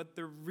copy, but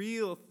the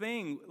real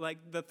thing,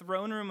 like the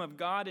throne room of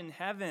God in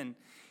heaven.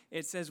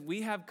 It says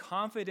we have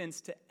confidence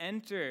to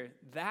enter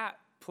that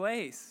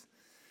place.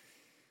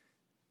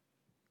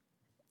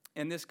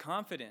 And this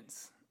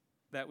confidence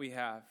that we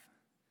have,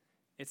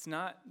 it's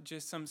not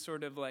just some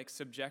sort of like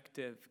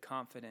subjective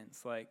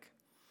confidence, like,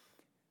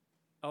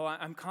 oh,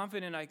 I'm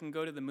confident I can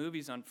go to the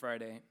movies on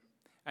Friday.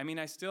 I mean,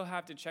 I still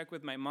have to check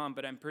with my mom,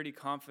 but I'm pretty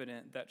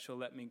confident that she'll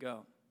let me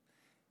go.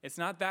 It's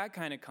not that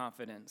kind of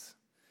confidence.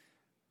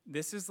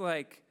 This is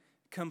like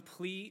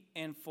complete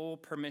and full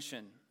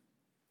permission.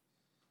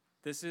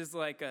 This is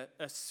like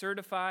a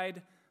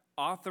certified,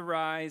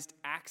 authorized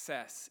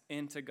access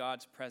into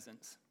God's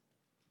presence.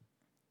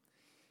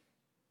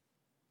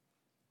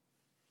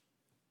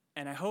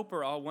 And I hope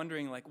we're all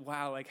wondering, like,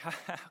 wow, like, how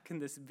can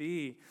this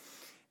be?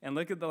 And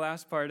look at the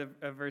last part of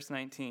verse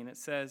 19. It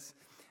says,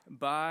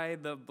 by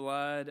the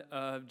blood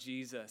of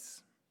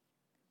Jesus.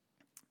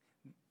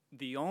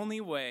 The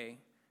only way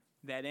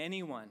that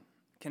anyone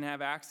can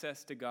have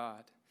access to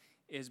God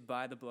is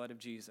by the blood of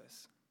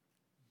Jesus.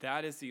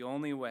 That is the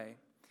only way.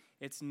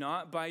 It's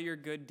not by your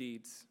good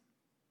deeds.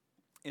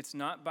 It's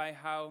not by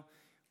how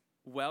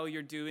well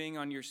you're doing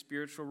on your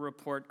spiritual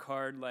report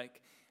card,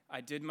 like, I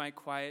did my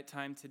quiet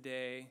time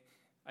today.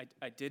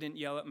 I didn't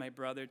yell at my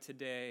brother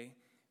today.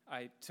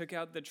 I took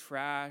out the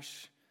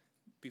trash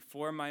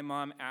before my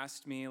mom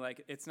asked me.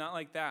 Like, it's not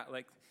like that.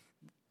 Like,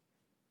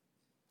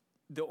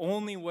 the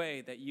only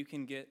way that you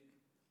can get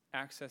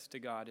access to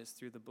God is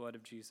through the blood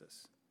of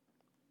Jesus.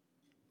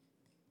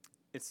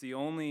 It's the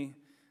only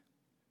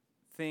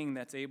thing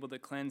that's able to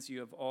cleanse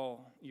you of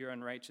all your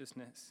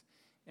unrighteousness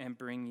and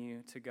bring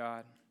you to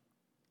God.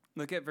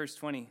 Look at verse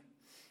 20.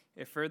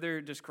 It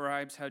further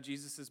describes how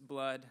Jesus'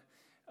 blood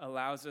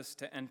allows us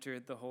to enter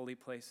the holy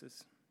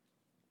places.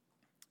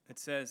 It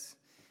says,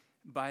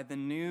 by the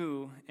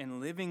new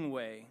and living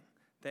way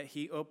that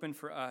he opened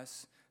for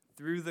us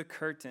through the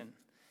curtain,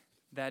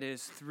 that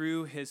is,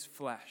 through his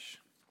flesh.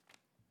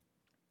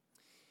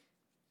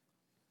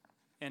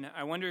 And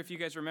I wonder if you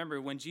guys remember,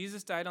 when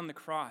Jesus died on the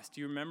cross,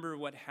 do you remember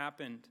what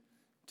happened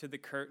to the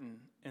curtain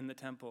in the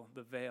temple,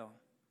 the veil?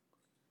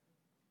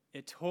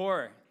 It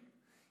tore.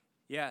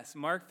 Yes,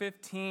 Mark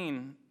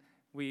 15,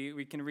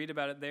 we can read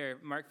about it there.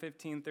 Mark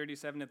 15,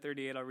 37 to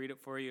 38, I'll read it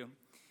for you.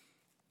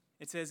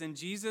 It says, and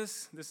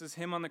Jesus, this is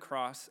him on the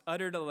cross,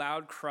 uttered a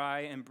loud cry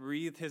and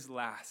breathed his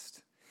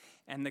last.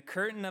 And the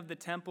curtain of the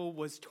temple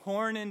was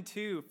torn in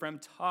two from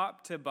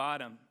top to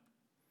bottom.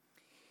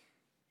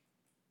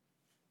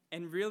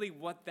 And really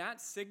what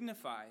that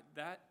signified,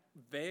 that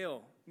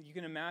veil, you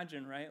can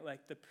imagine, right?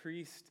 Like the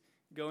priest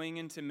going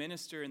in to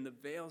minister and the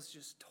veil's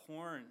just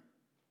torn.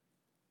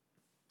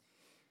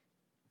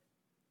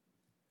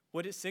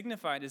 What it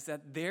signified is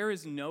that there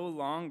is no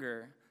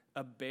longer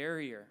a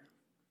barrier.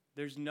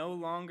 There's no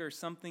longer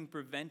something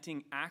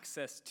preventing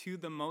access to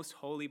the most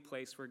holy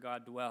place where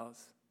God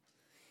dwells.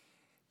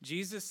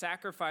 Jesus'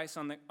 sacrifice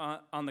on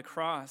the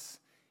cross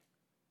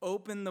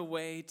opened the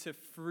way to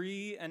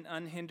free and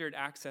unhindered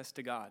access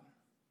to God.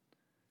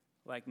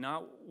 Like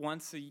not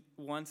once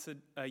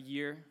a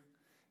year.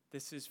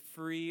 This is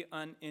free,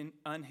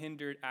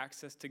 unhindered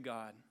access to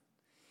God.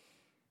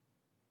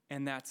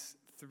 And that's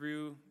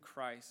through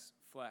Christ's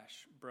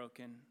flesh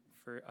broken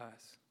for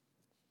us.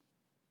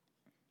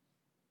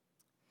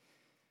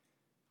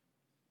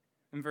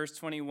 In verse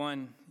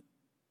 21,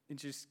 it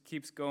just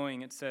keeps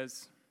going. It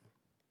says,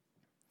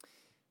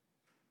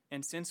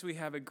 and since we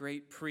have a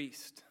great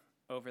priest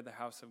over the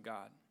house of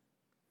God.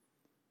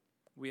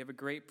 We have a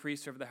great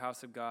priest over the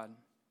house of God.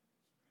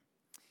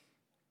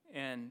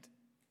 And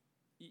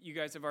you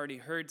guys have already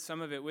heard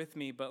some of it with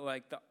me, but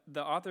like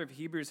the author of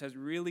Hebrews has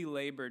really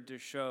labored to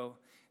show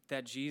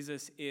that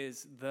Jesus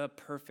is the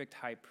perfect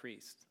high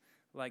priest,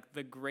 like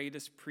the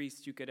greatest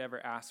priest you could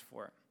ever ask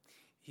for.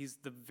 He's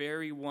the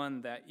very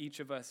one that each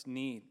of us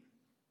need.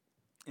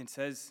 It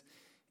says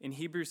in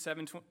Hebrews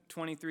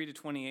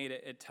 7:23-28,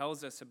 it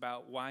tells us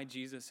about why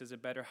Jesus is a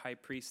better high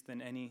priest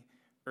than any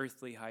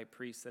earthly high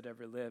priest that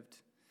ever lived.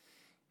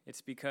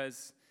 It's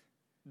because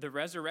the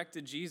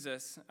resurrected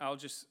Jesus,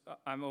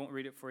 I won't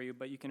read it for you,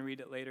 but you can read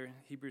it later,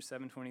 Hebrews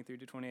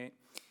 7:23-28,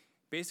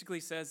 basically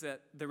says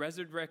that the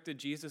resurrected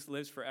Jesus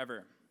lives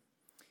forever.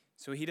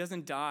 So he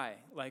doesn't die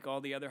like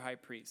all the other high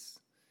priests.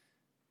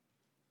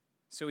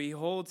 So he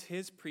holds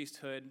his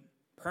priesthood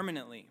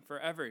permanently,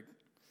 forever.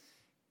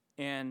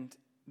 And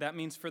that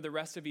means for the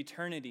rest of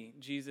eternity,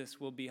 Jesus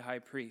will be high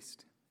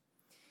priest.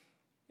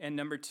 And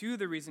number two,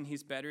 the reason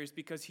he's better is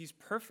because he's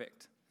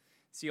perfect.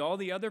 See, all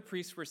the other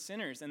priests were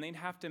sinners, and they'd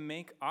have to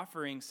make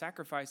offering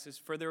sacrifices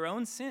for their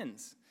own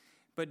sins.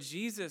 But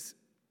Jesus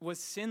was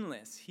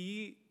sinless.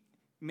 He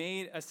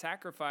made a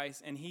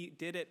sacrifice, and he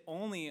did it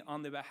only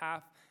on the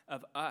behalf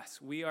of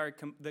us. We are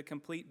the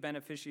complete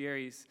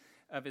beneficiaries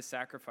of his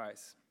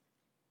sacrifice.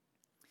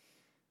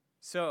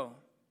 So,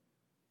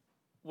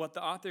 what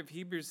the author of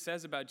Hebrews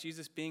says about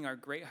Jesus being our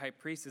great high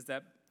priest is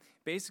that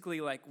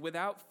basically, like,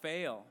 without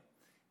fail,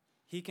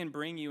 he can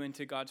bring you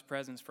into God's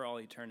presence for all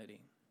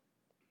eternity.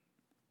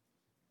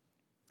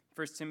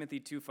 1 Timothy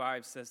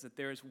 2:5 says that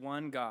there is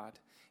one God,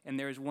 and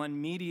there is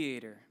one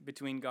mediator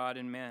between God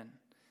and man,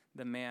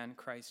 the man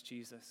Christ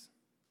Jesus.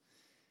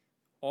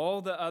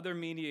 All the other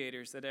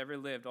mediators that ever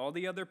lived, all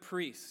the other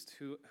priests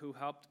who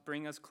helped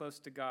bring us close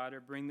to God or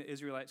bring the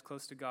Israelites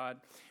close to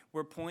God,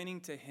 were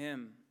pointing to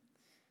him,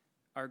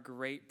 our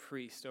great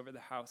priest over the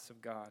house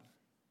of God.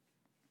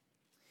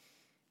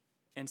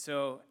 And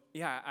so,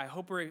 yeah, I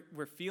hope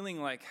we're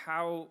feeling like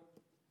how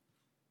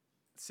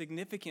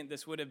significant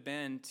this would have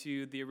been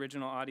to the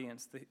original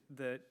audience,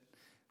 the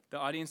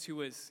audience who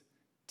was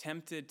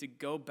tempted to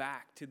go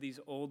back to these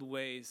old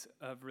ways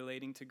of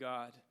relating to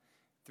God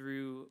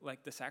through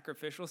like the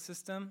sacrificial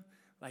system.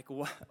 Like,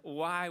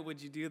 why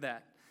would you do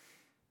that?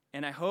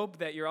 And I hope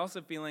that you're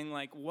also feeling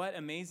like what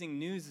amazing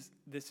news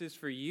this is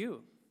for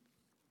you,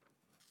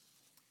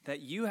 that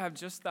you have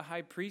just the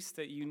high priest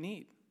that you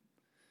need,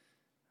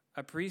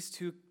 a priest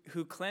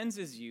who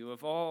cleanses you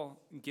of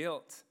all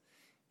guilt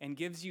and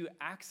gives you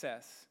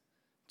access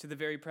to the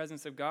very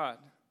presence of God.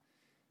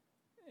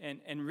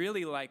 And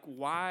really, like,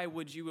 why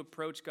would you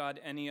approach God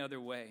any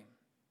other way?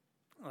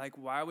 Like,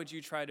 why would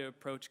you try to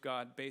approach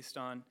God based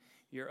on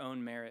your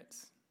own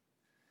merits?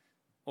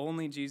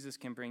 Only Jesus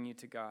can bring you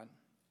to God.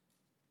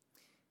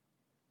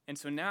 And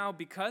so now,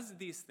 because of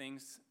these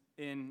things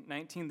in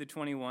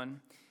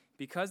 19-21,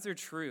 because they're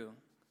true,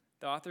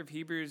 the author of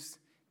Hebrews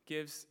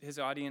gives his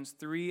audience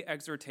 3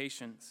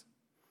 exhortations.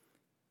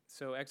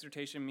 So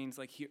exhortation means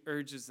like he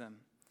urges them.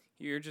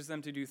 He urges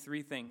them to do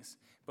 3 things,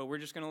 but we're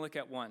just going to look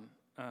at one,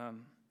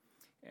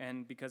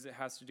 and because it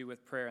has to do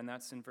with prayer, and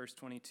that's in verse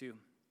 22.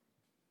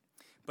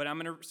 But I'm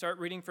going to start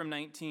reading from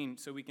 19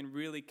 so we can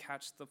really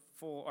catch the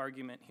full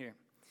argument here.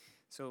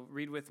 So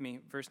read with me.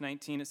 Verse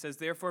 19, it says,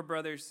 "Therefore,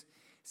 brothers,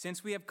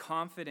 since we have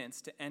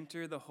confidence to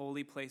enter the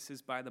holy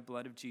places by the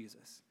blood of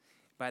Jesus,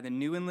 by the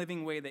new and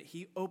living way that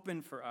he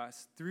opened for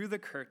us through the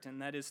curtain,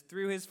 that is,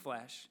 through his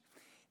flesh,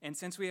 and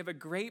since we have a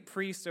great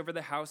priest over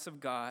the house of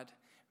God,"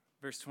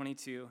 verse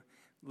 22,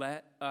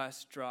 "let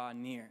us draw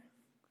near."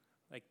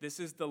 Like, this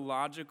is the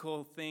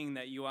logical thing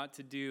that you ought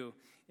to do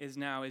is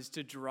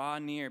to draw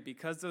near.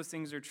 Because those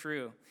things are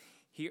true,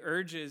 he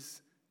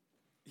urges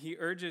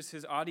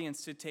his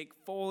audience to take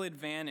full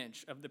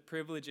advantage of the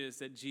privileges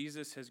that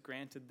Jesus has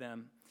granted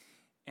them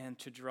and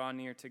to draw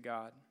near to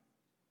God.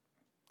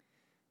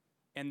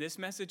 And this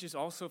message is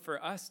also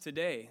for us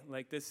today.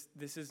 Like,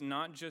 this is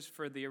not just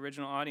for the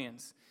original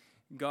audience.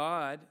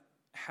 God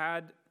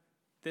had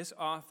this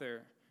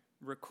author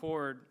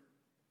record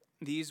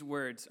these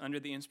words under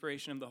the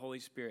inspiration of the Holy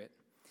Spirit.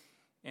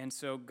 And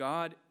so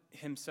God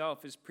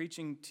himself is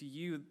preaching to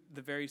you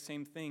the very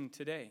same thing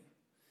today.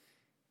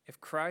 If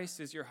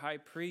Christ is your high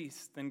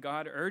priest, then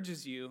God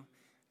urges you,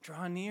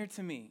 draw near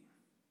to me.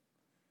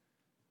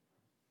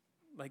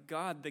 Like,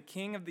 God, the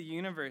King of the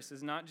universe,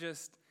 is not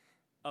just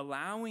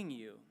allowing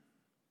you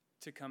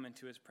to come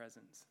into his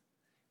presence,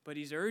 but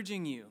he's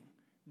urging you,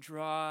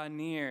 draw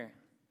near,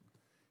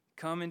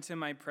 come into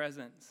my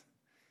presence.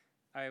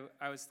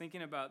 I was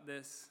thinking about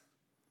this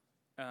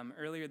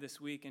earlier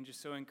this week and just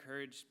so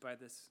encouraged by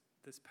this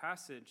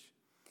passage.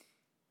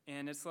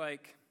 And it's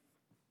like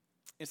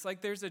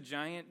there's a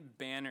giant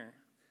banner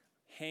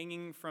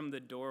hanging from the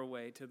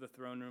doorway to the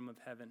throne room of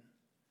heaven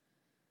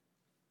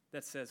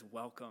that says,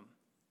 "Welcome."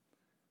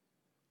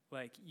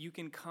 Like, you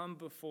can come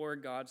before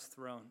God's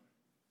throne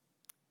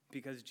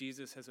because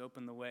Jesus has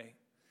opened the way.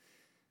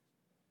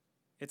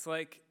 It's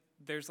like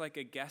there's like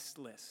a guest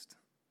list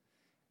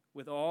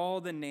with all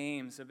the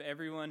names of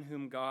everyone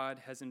whom God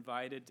has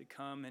invited to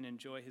come and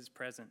enjoy his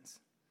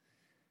presence.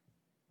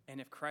 And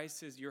if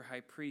Christ is your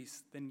high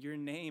priest, then your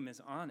name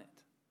is on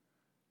it.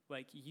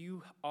 Like,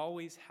 you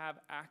always have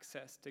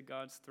access to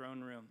God's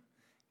throne room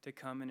to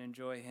come and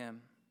enjoy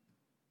him.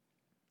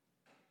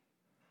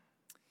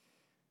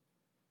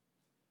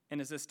 And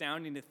it's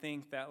astounding to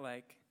think that,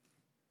 like,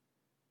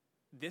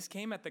 this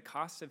came at the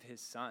cost of his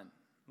son.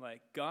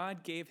 Like,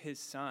 God gave his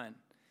son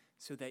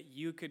so that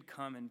you could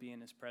come and be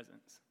in his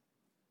presence.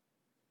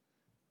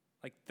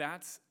 Like,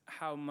 that's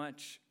how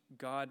much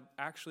God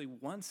actually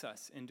wants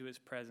us into his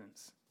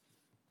presence.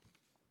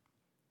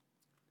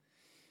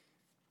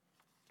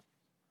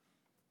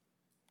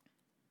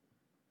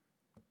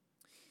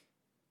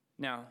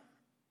 Now,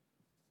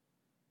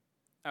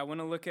 I want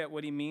to look at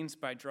what he means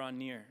by draw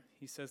near.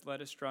 He says,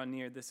 let us draw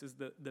near. This is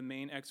the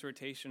main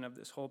exhortation of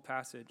this whole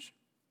passage.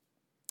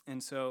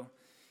 And so,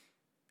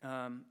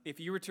 if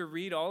you were to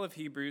read all of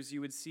Hebrews,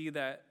 you would see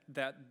that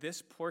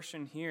this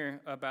portion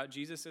here about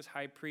Jesus as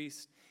high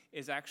priest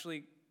is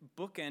actually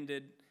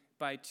bookended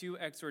by two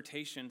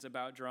exhortations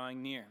about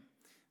drawing near.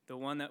 The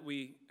one that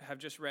we have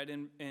just read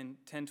in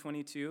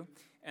 10:22,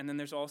 and then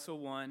there's also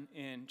one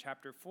in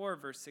chapter 4,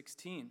 verse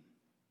 16.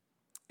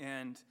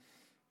 And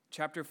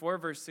chapter 4,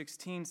 verse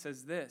 16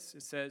 says this.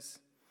 It says,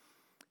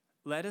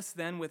 let us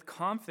then with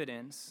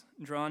confidence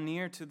draw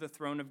near to the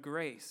throne of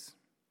grace.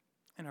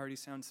 And already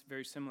sounds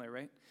very similar,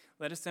 right?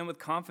 Let us then with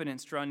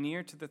confidence draw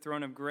near to the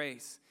throne of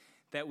grace,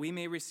 that we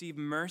may receive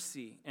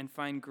mercy and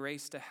find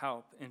grace to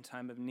help in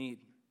time of need.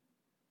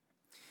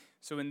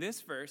 So in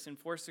this verse, in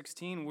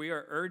 4:16, we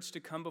are urged to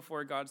come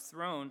before God's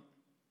throne,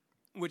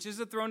 which is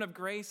a throne of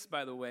grace,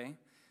 by the way,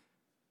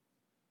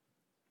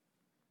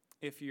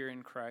 if you're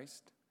in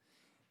Christ,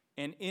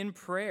 and in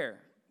prayer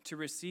to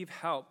receive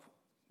help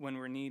when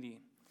we're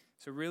needy.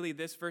 So really,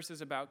 this verse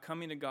is about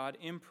coming to God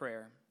in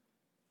prayer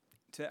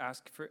to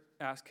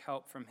ask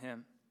help from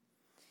him.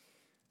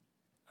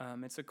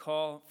 It's a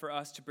call for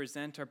us to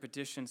present our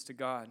petitions to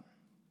God.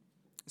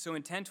 So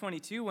in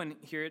 10:22, when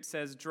here it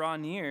says draw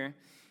near,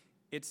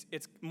 it's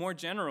more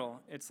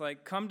general. It's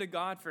like come to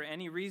God for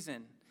any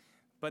reason.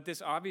 But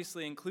this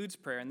obviously includes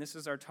prayer, and this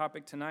is our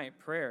topic tonight,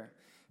 prayer.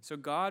 So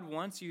God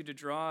wants you to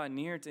draw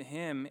near to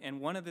him,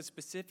 and one of the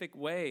specific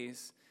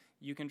ways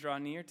you can draw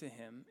near to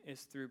him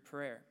is through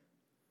prayer.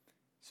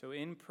 So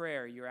in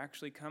prayer, you're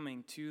actually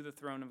coming to the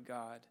throne of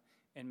God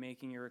and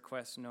making your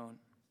requests known.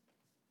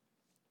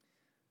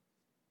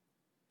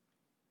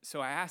 So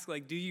I ask,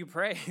 like, do you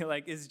pray?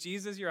 Like, is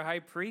Jesus your high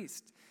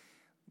priest?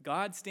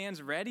 God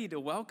stands ready to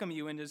welcome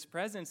you into his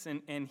presence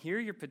and hear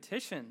your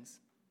petitions.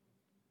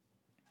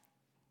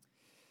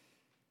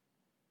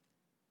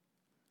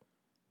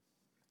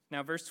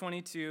 Now, verse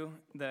 22,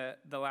 the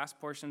last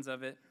portions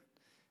of it,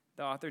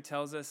 the author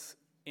tells us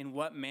in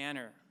what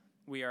manner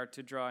we are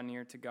to draw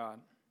near to God.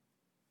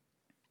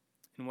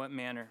 In what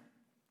manner?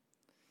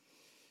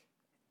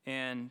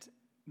 And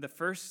the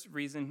first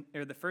reason,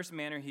 or the first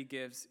manner he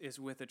gives is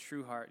with a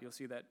true heart. You'll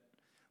see that.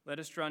 Let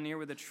us draw near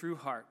with a true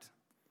heart.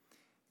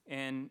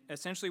 And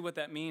essentially what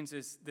that means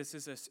is this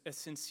is a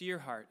sincere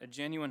heart, a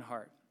genuine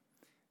heart,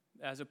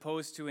 as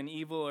opposed to an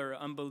evil or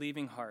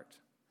unbelieving heart.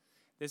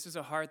 This is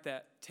a heart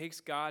that takes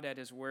God at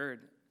his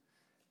word,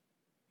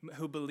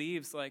 who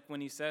believes, like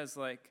when he says,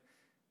 like,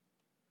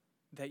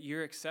 that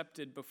you're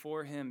accepted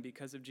before him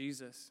because of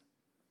Jesus.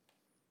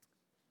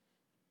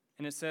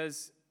 And it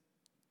says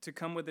to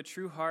come with a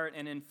true heart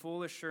and in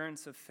full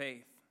assurance of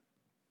faith.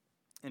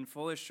 And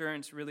full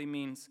assurance really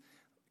means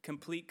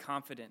complete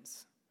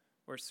confidence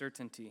or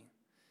certainty.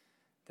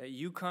 That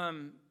you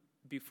come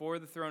before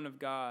the throne of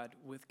God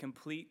with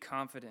complete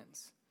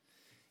confidence.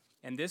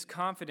 And this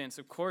confidence,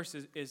 of course,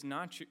 is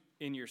not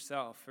in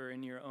yourself or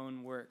in your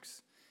own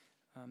works.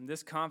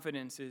 This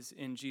confidence is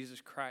in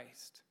Jesus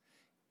Christ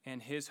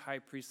and his high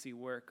priestly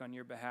work on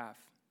your behalf.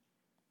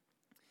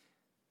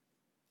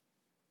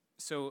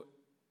 So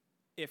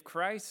if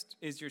Christ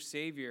is your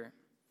Savior,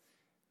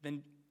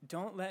 then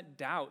don't let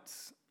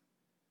doubts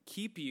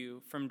keep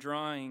you from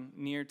drawing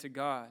near to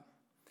God.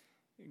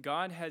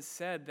 God has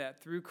said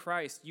that through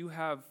Christ you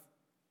have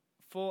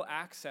full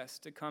access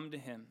to come to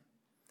him,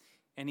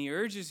 and he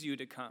urges you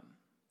to come.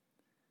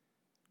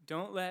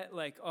 Don't let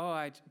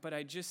but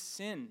I just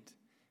sinned.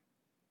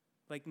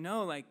 Like,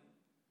 no, like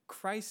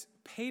Christ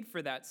paid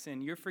for that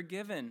sin. You're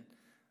forgiven.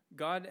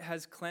 God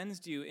has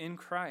cleansed you in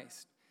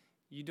Christ.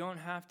 You don't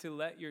have to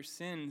let your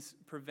sins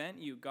prevent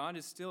you. God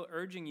is still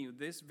urging you,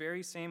 this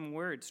very same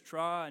words,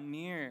 draw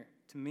near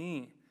to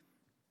me.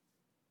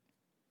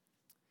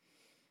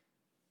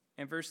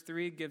 And verse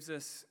 3 gives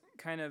us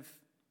kind of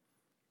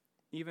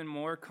even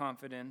more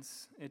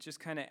confidence. It just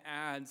kind of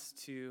adds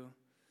to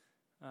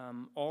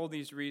all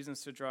these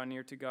reasons to draw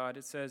near to God.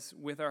 It says,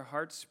 with our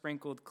hearts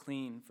sprinkled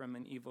clean from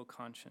an evil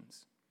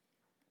conscience.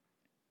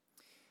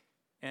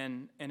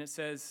 And it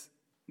says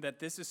that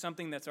this is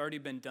something that's already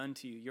been done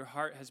to you. Your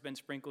heart has been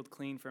sprinkled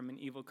clean from an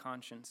evil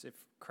conscience if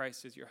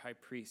Christ is your high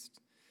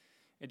priest.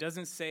 It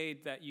doesn't say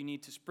that you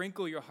need to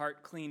sprinkle your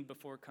heart clean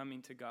before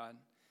coming to God.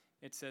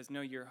 It says, no,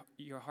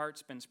 your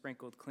heart's been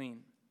sprinkled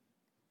clean.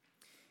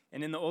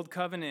 And in the Old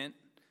Covenant,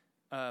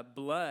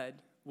 blood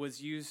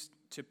was used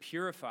to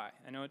purify.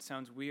 I know it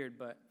sounds weird,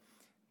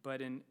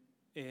 but in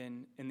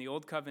the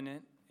Old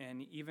Covenant,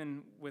 and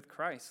even with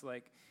Christ,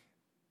 like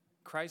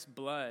Christ's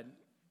blood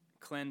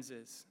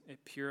cleanses,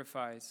 it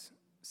purifies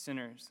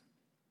sinners.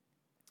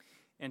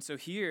 And so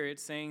here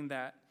it's saying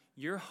that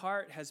your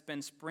heart has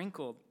been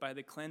sprinkled by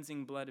the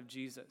cleansing blood of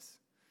Jesus.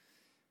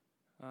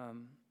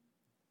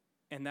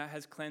 And that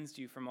has cleansed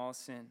you from all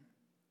sin.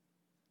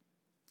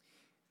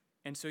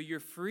 And so you're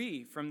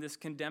free from this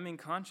condemning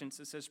conscience.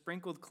 It says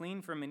sprinkled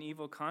clean from an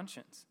evil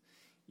conscience.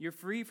 You're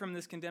free from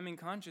this condemning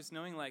conscience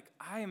knowing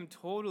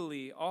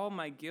all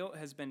my guilt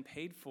has been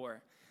paid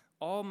for.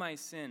 All my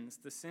sins,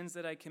 the sins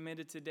that I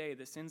committed today,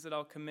 the sins that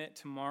I'll commit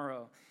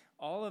tomorrow,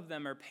 all of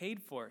them are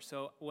paid for.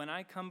 So when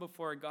I come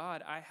before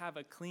God, I have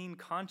a clean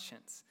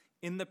conscience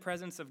in the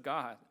presence of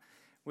God,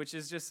 which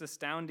is just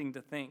astounding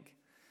to think.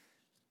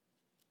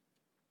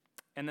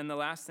 And then the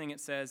last thing it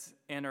says,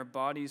 and our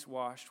bodies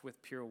washed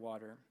with pure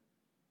water.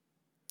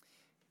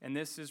 And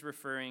this is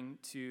referring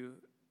to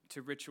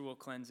ritual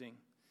cleansing,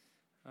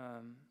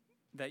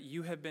 that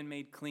you have been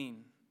made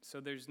clean. So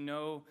there's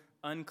no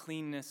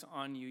uncleanness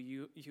on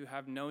you. You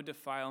have no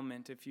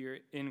defilement if you're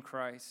in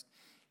Christ.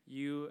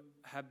 You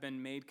have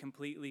been made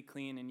completely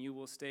clean, and you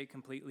will stay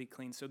completely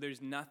clean. So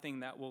there's nothing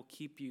that will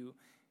keep you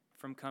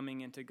from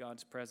coming into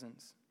God's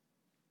presence.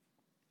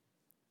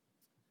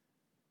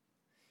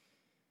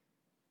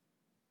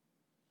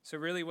 So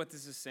really what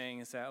this is saying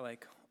is that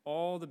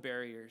all the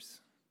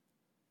barriers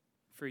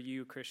for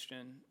you,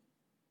 Christian,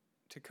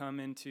 to come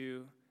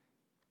into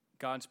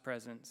God's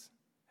presence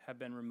have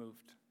been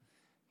removed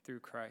through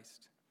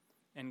Christ.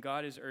 And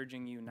God is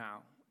urging you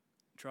now,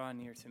 draw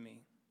near to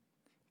me.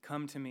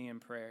 Come to me in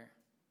prayer.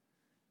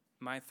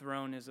 My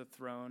throne is a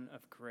throne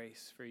of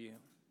grace for you.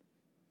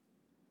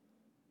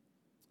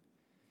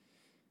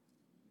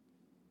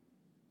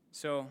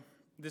 So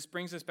this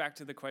brings us back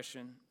to the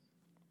question,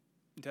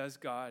 does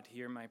God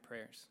hear my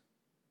prayers?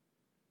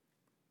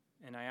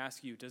 And I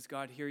ask you, does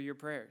God hear your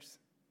prayers?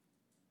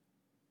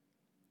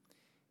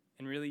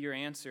 And really your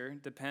answer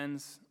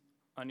depends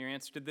on your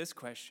answer to this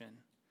question.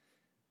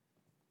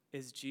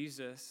 Is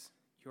Jesus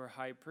your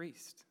high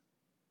priest?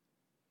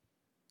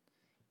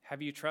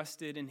 Have you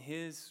trusted in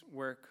his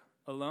work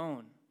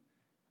alone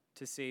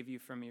to save you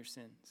from your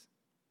sins?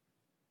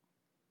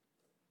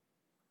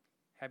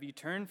 Have you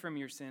turned from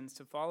your sins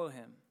to follow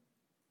him?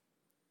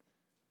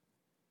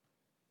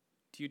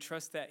 Do you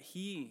trust that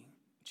he,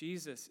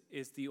 Jesus,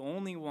 is the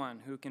only one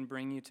who can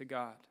bring you to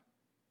God?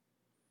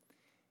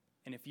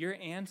 And if your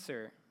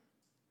answer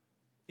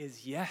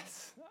is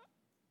yes,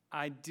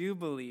 I do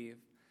believe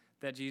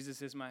that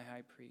Jesus is my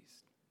high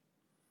priest,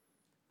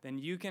 then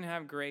you can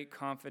have great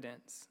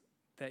confidence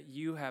that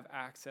you have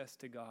access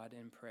to God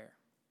in prayer,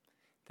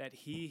 that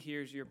he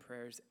hears your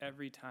prayers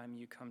every time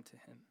you come to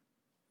him,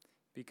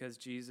 because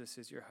Jesus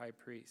is your high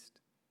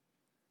priest.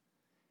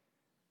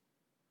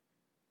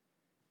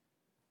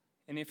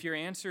 And if your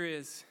answer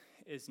is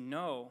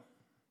no,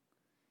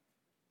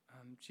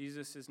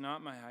 Jesus is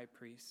not my high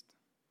priest,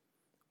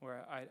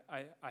 or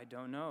I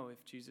don't know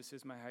if Jesus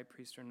is my high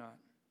priest or not,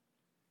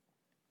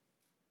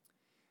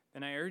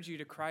 then I urge you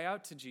to cry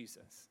out to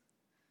Jesus.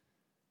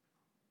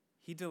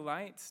 He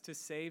delights to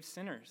save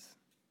sinners.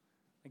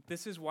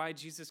 This is why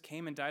Jesus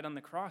came and died on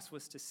the cross,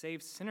 was to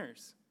save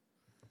sinners.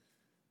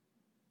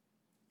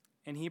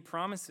 And he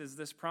promises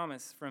this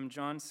promise from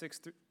John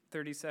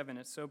 6:37.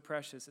 It's so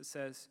precious. It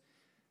says,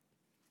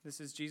 this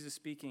is Jesus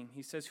speaking.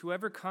 He says,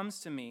 whoever comes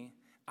to me,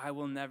 I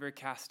will never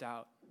cast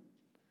out.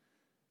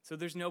 So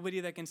there's nobody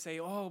that can say,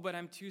 oh, but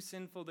I'm too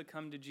sinful to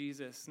come to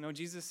Jesus. No,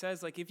 Jesus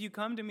says, if you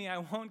come to me, I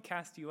won't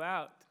cast you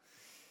out.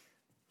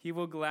 He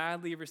will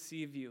gladly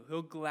receive you.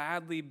 He'll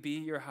gladly be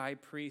your high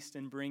priest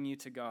and bring you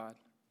to God.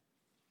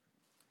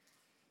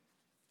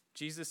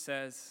 Jesus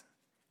says,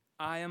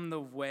 I am the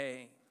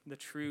way, the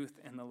truth,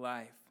 and the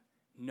life.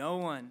 No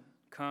one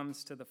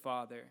comes to the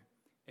Father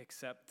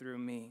except through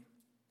me.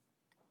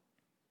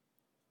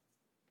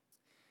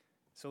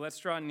 So let's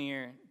draw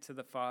near to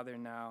the Father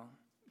now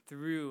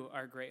through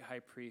our great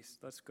high priest.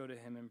 Let's go to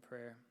him in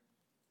prayer.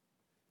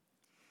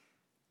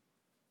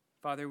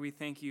 Father, we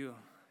thank you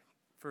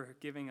for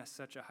giving us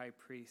such a high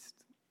priest.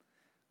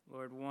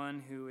 Lord,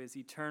 one who is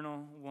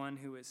eternal, one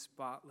who is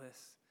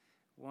spotless,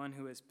 one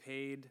who has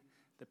paid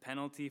the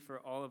penalty for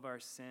all of our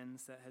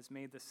sins, that has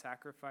made the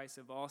sacrifice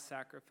of all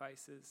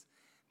sacrifices,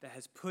 that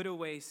has put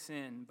away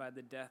sin by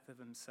the death of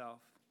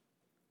himself.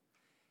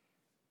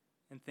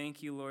 And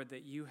thank you, Lord,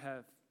 that you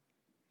have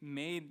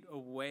made a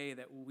way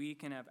that we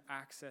can have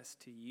access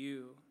to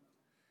you,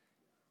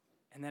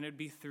 and that it would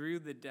be through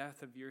the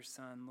death of your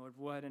Son. Lord,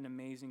 what an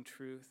amazing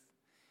truth.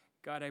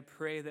 God, I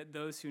pray that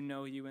those who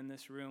know you in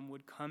this room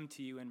would come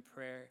to you in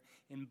prayer,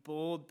 in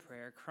bold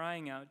prayer,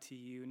 crying out to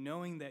you,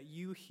 knowing that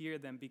you hear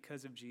them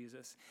because of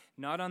Jesus,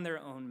 not on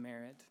their own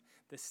merit.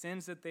 The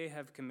sins that they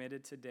have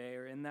committed today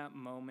or in that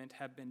moment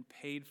have been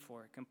paid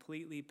for,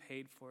 completely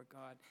paid for,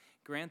 God.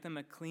 Grant them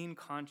a clean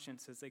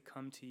conscience as they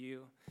come to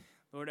you.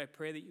 Lord, I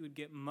pray that you would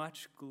get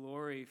much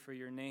glory for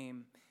your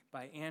name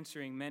by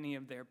answering many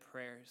of their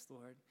prayers,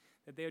 Lord.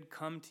 That they would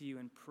come to you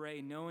and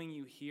pray, knowing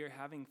you hear,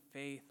 having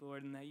faith,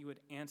 Lord, and that you would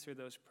answer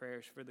those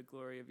prayers for the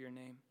glory of your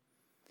name.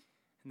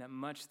 And that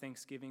much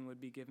thanksgiving would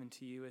be given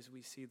to you as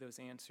we see those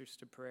answers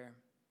to prayer.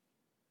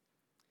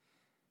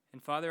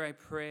 And Father, I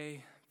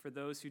pray for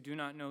those who do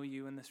not know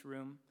you in this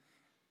room,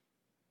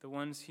 the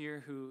ones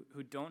here who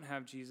don't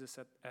have Jesus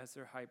as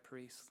their high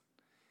priest.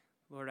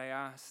 Lord, I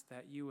ask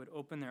that you would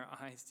open their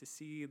eyes to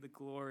see the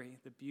glory,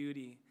 the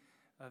beauty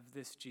of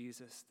this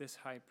Jesus, this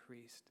high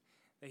priest,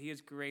 that he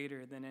is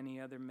greater than any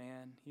other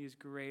man. He is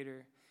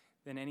greater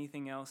than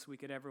anything else we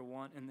could ever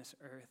want in this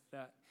earth,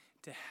 that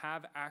to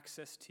have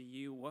access to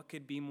you, what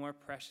could be more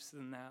precious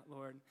than that,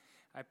 Lord?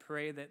 I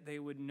pray that they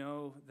would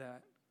know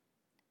that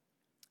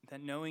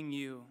knowing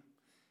you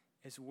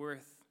is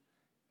worth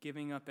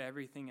giving up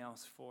everything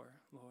else for,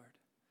 Lord.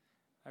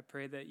 I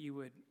pray that you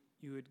would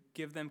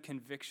give them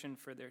conviction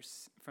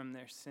from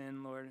their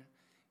sin, Lord,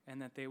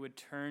 and that they would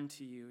turn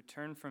to you,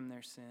 turn from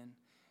their sin,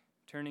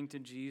 turning to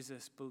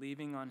Jesus,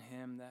 believing on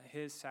him, that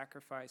his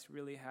sacrifice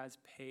really has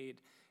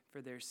paid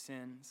for their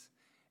sins,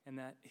 and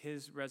that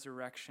his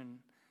resurrection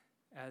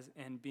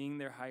and being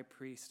their high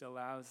priest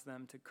allows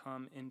them to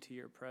come into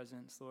your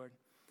presence, Lord,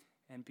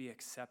 and be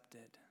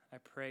accepted. I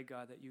pray,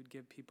 God, that you'd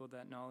give people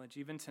that knowledge,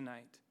 even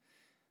tonight,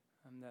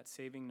 that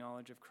saving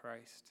knowledge of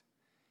Christ.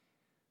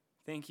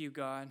 Thank you,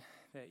 God,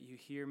 that you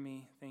hear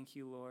me. Thank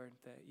you, Lord,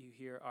 that you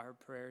hear our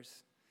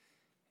prayers,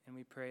 and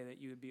we pray that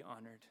you would be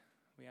honored.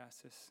 We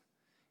ask this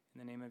in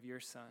the name of your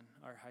Son,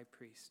 our high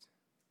priest.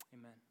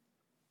 Amen.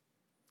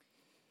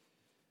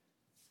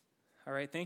 All right, thank you.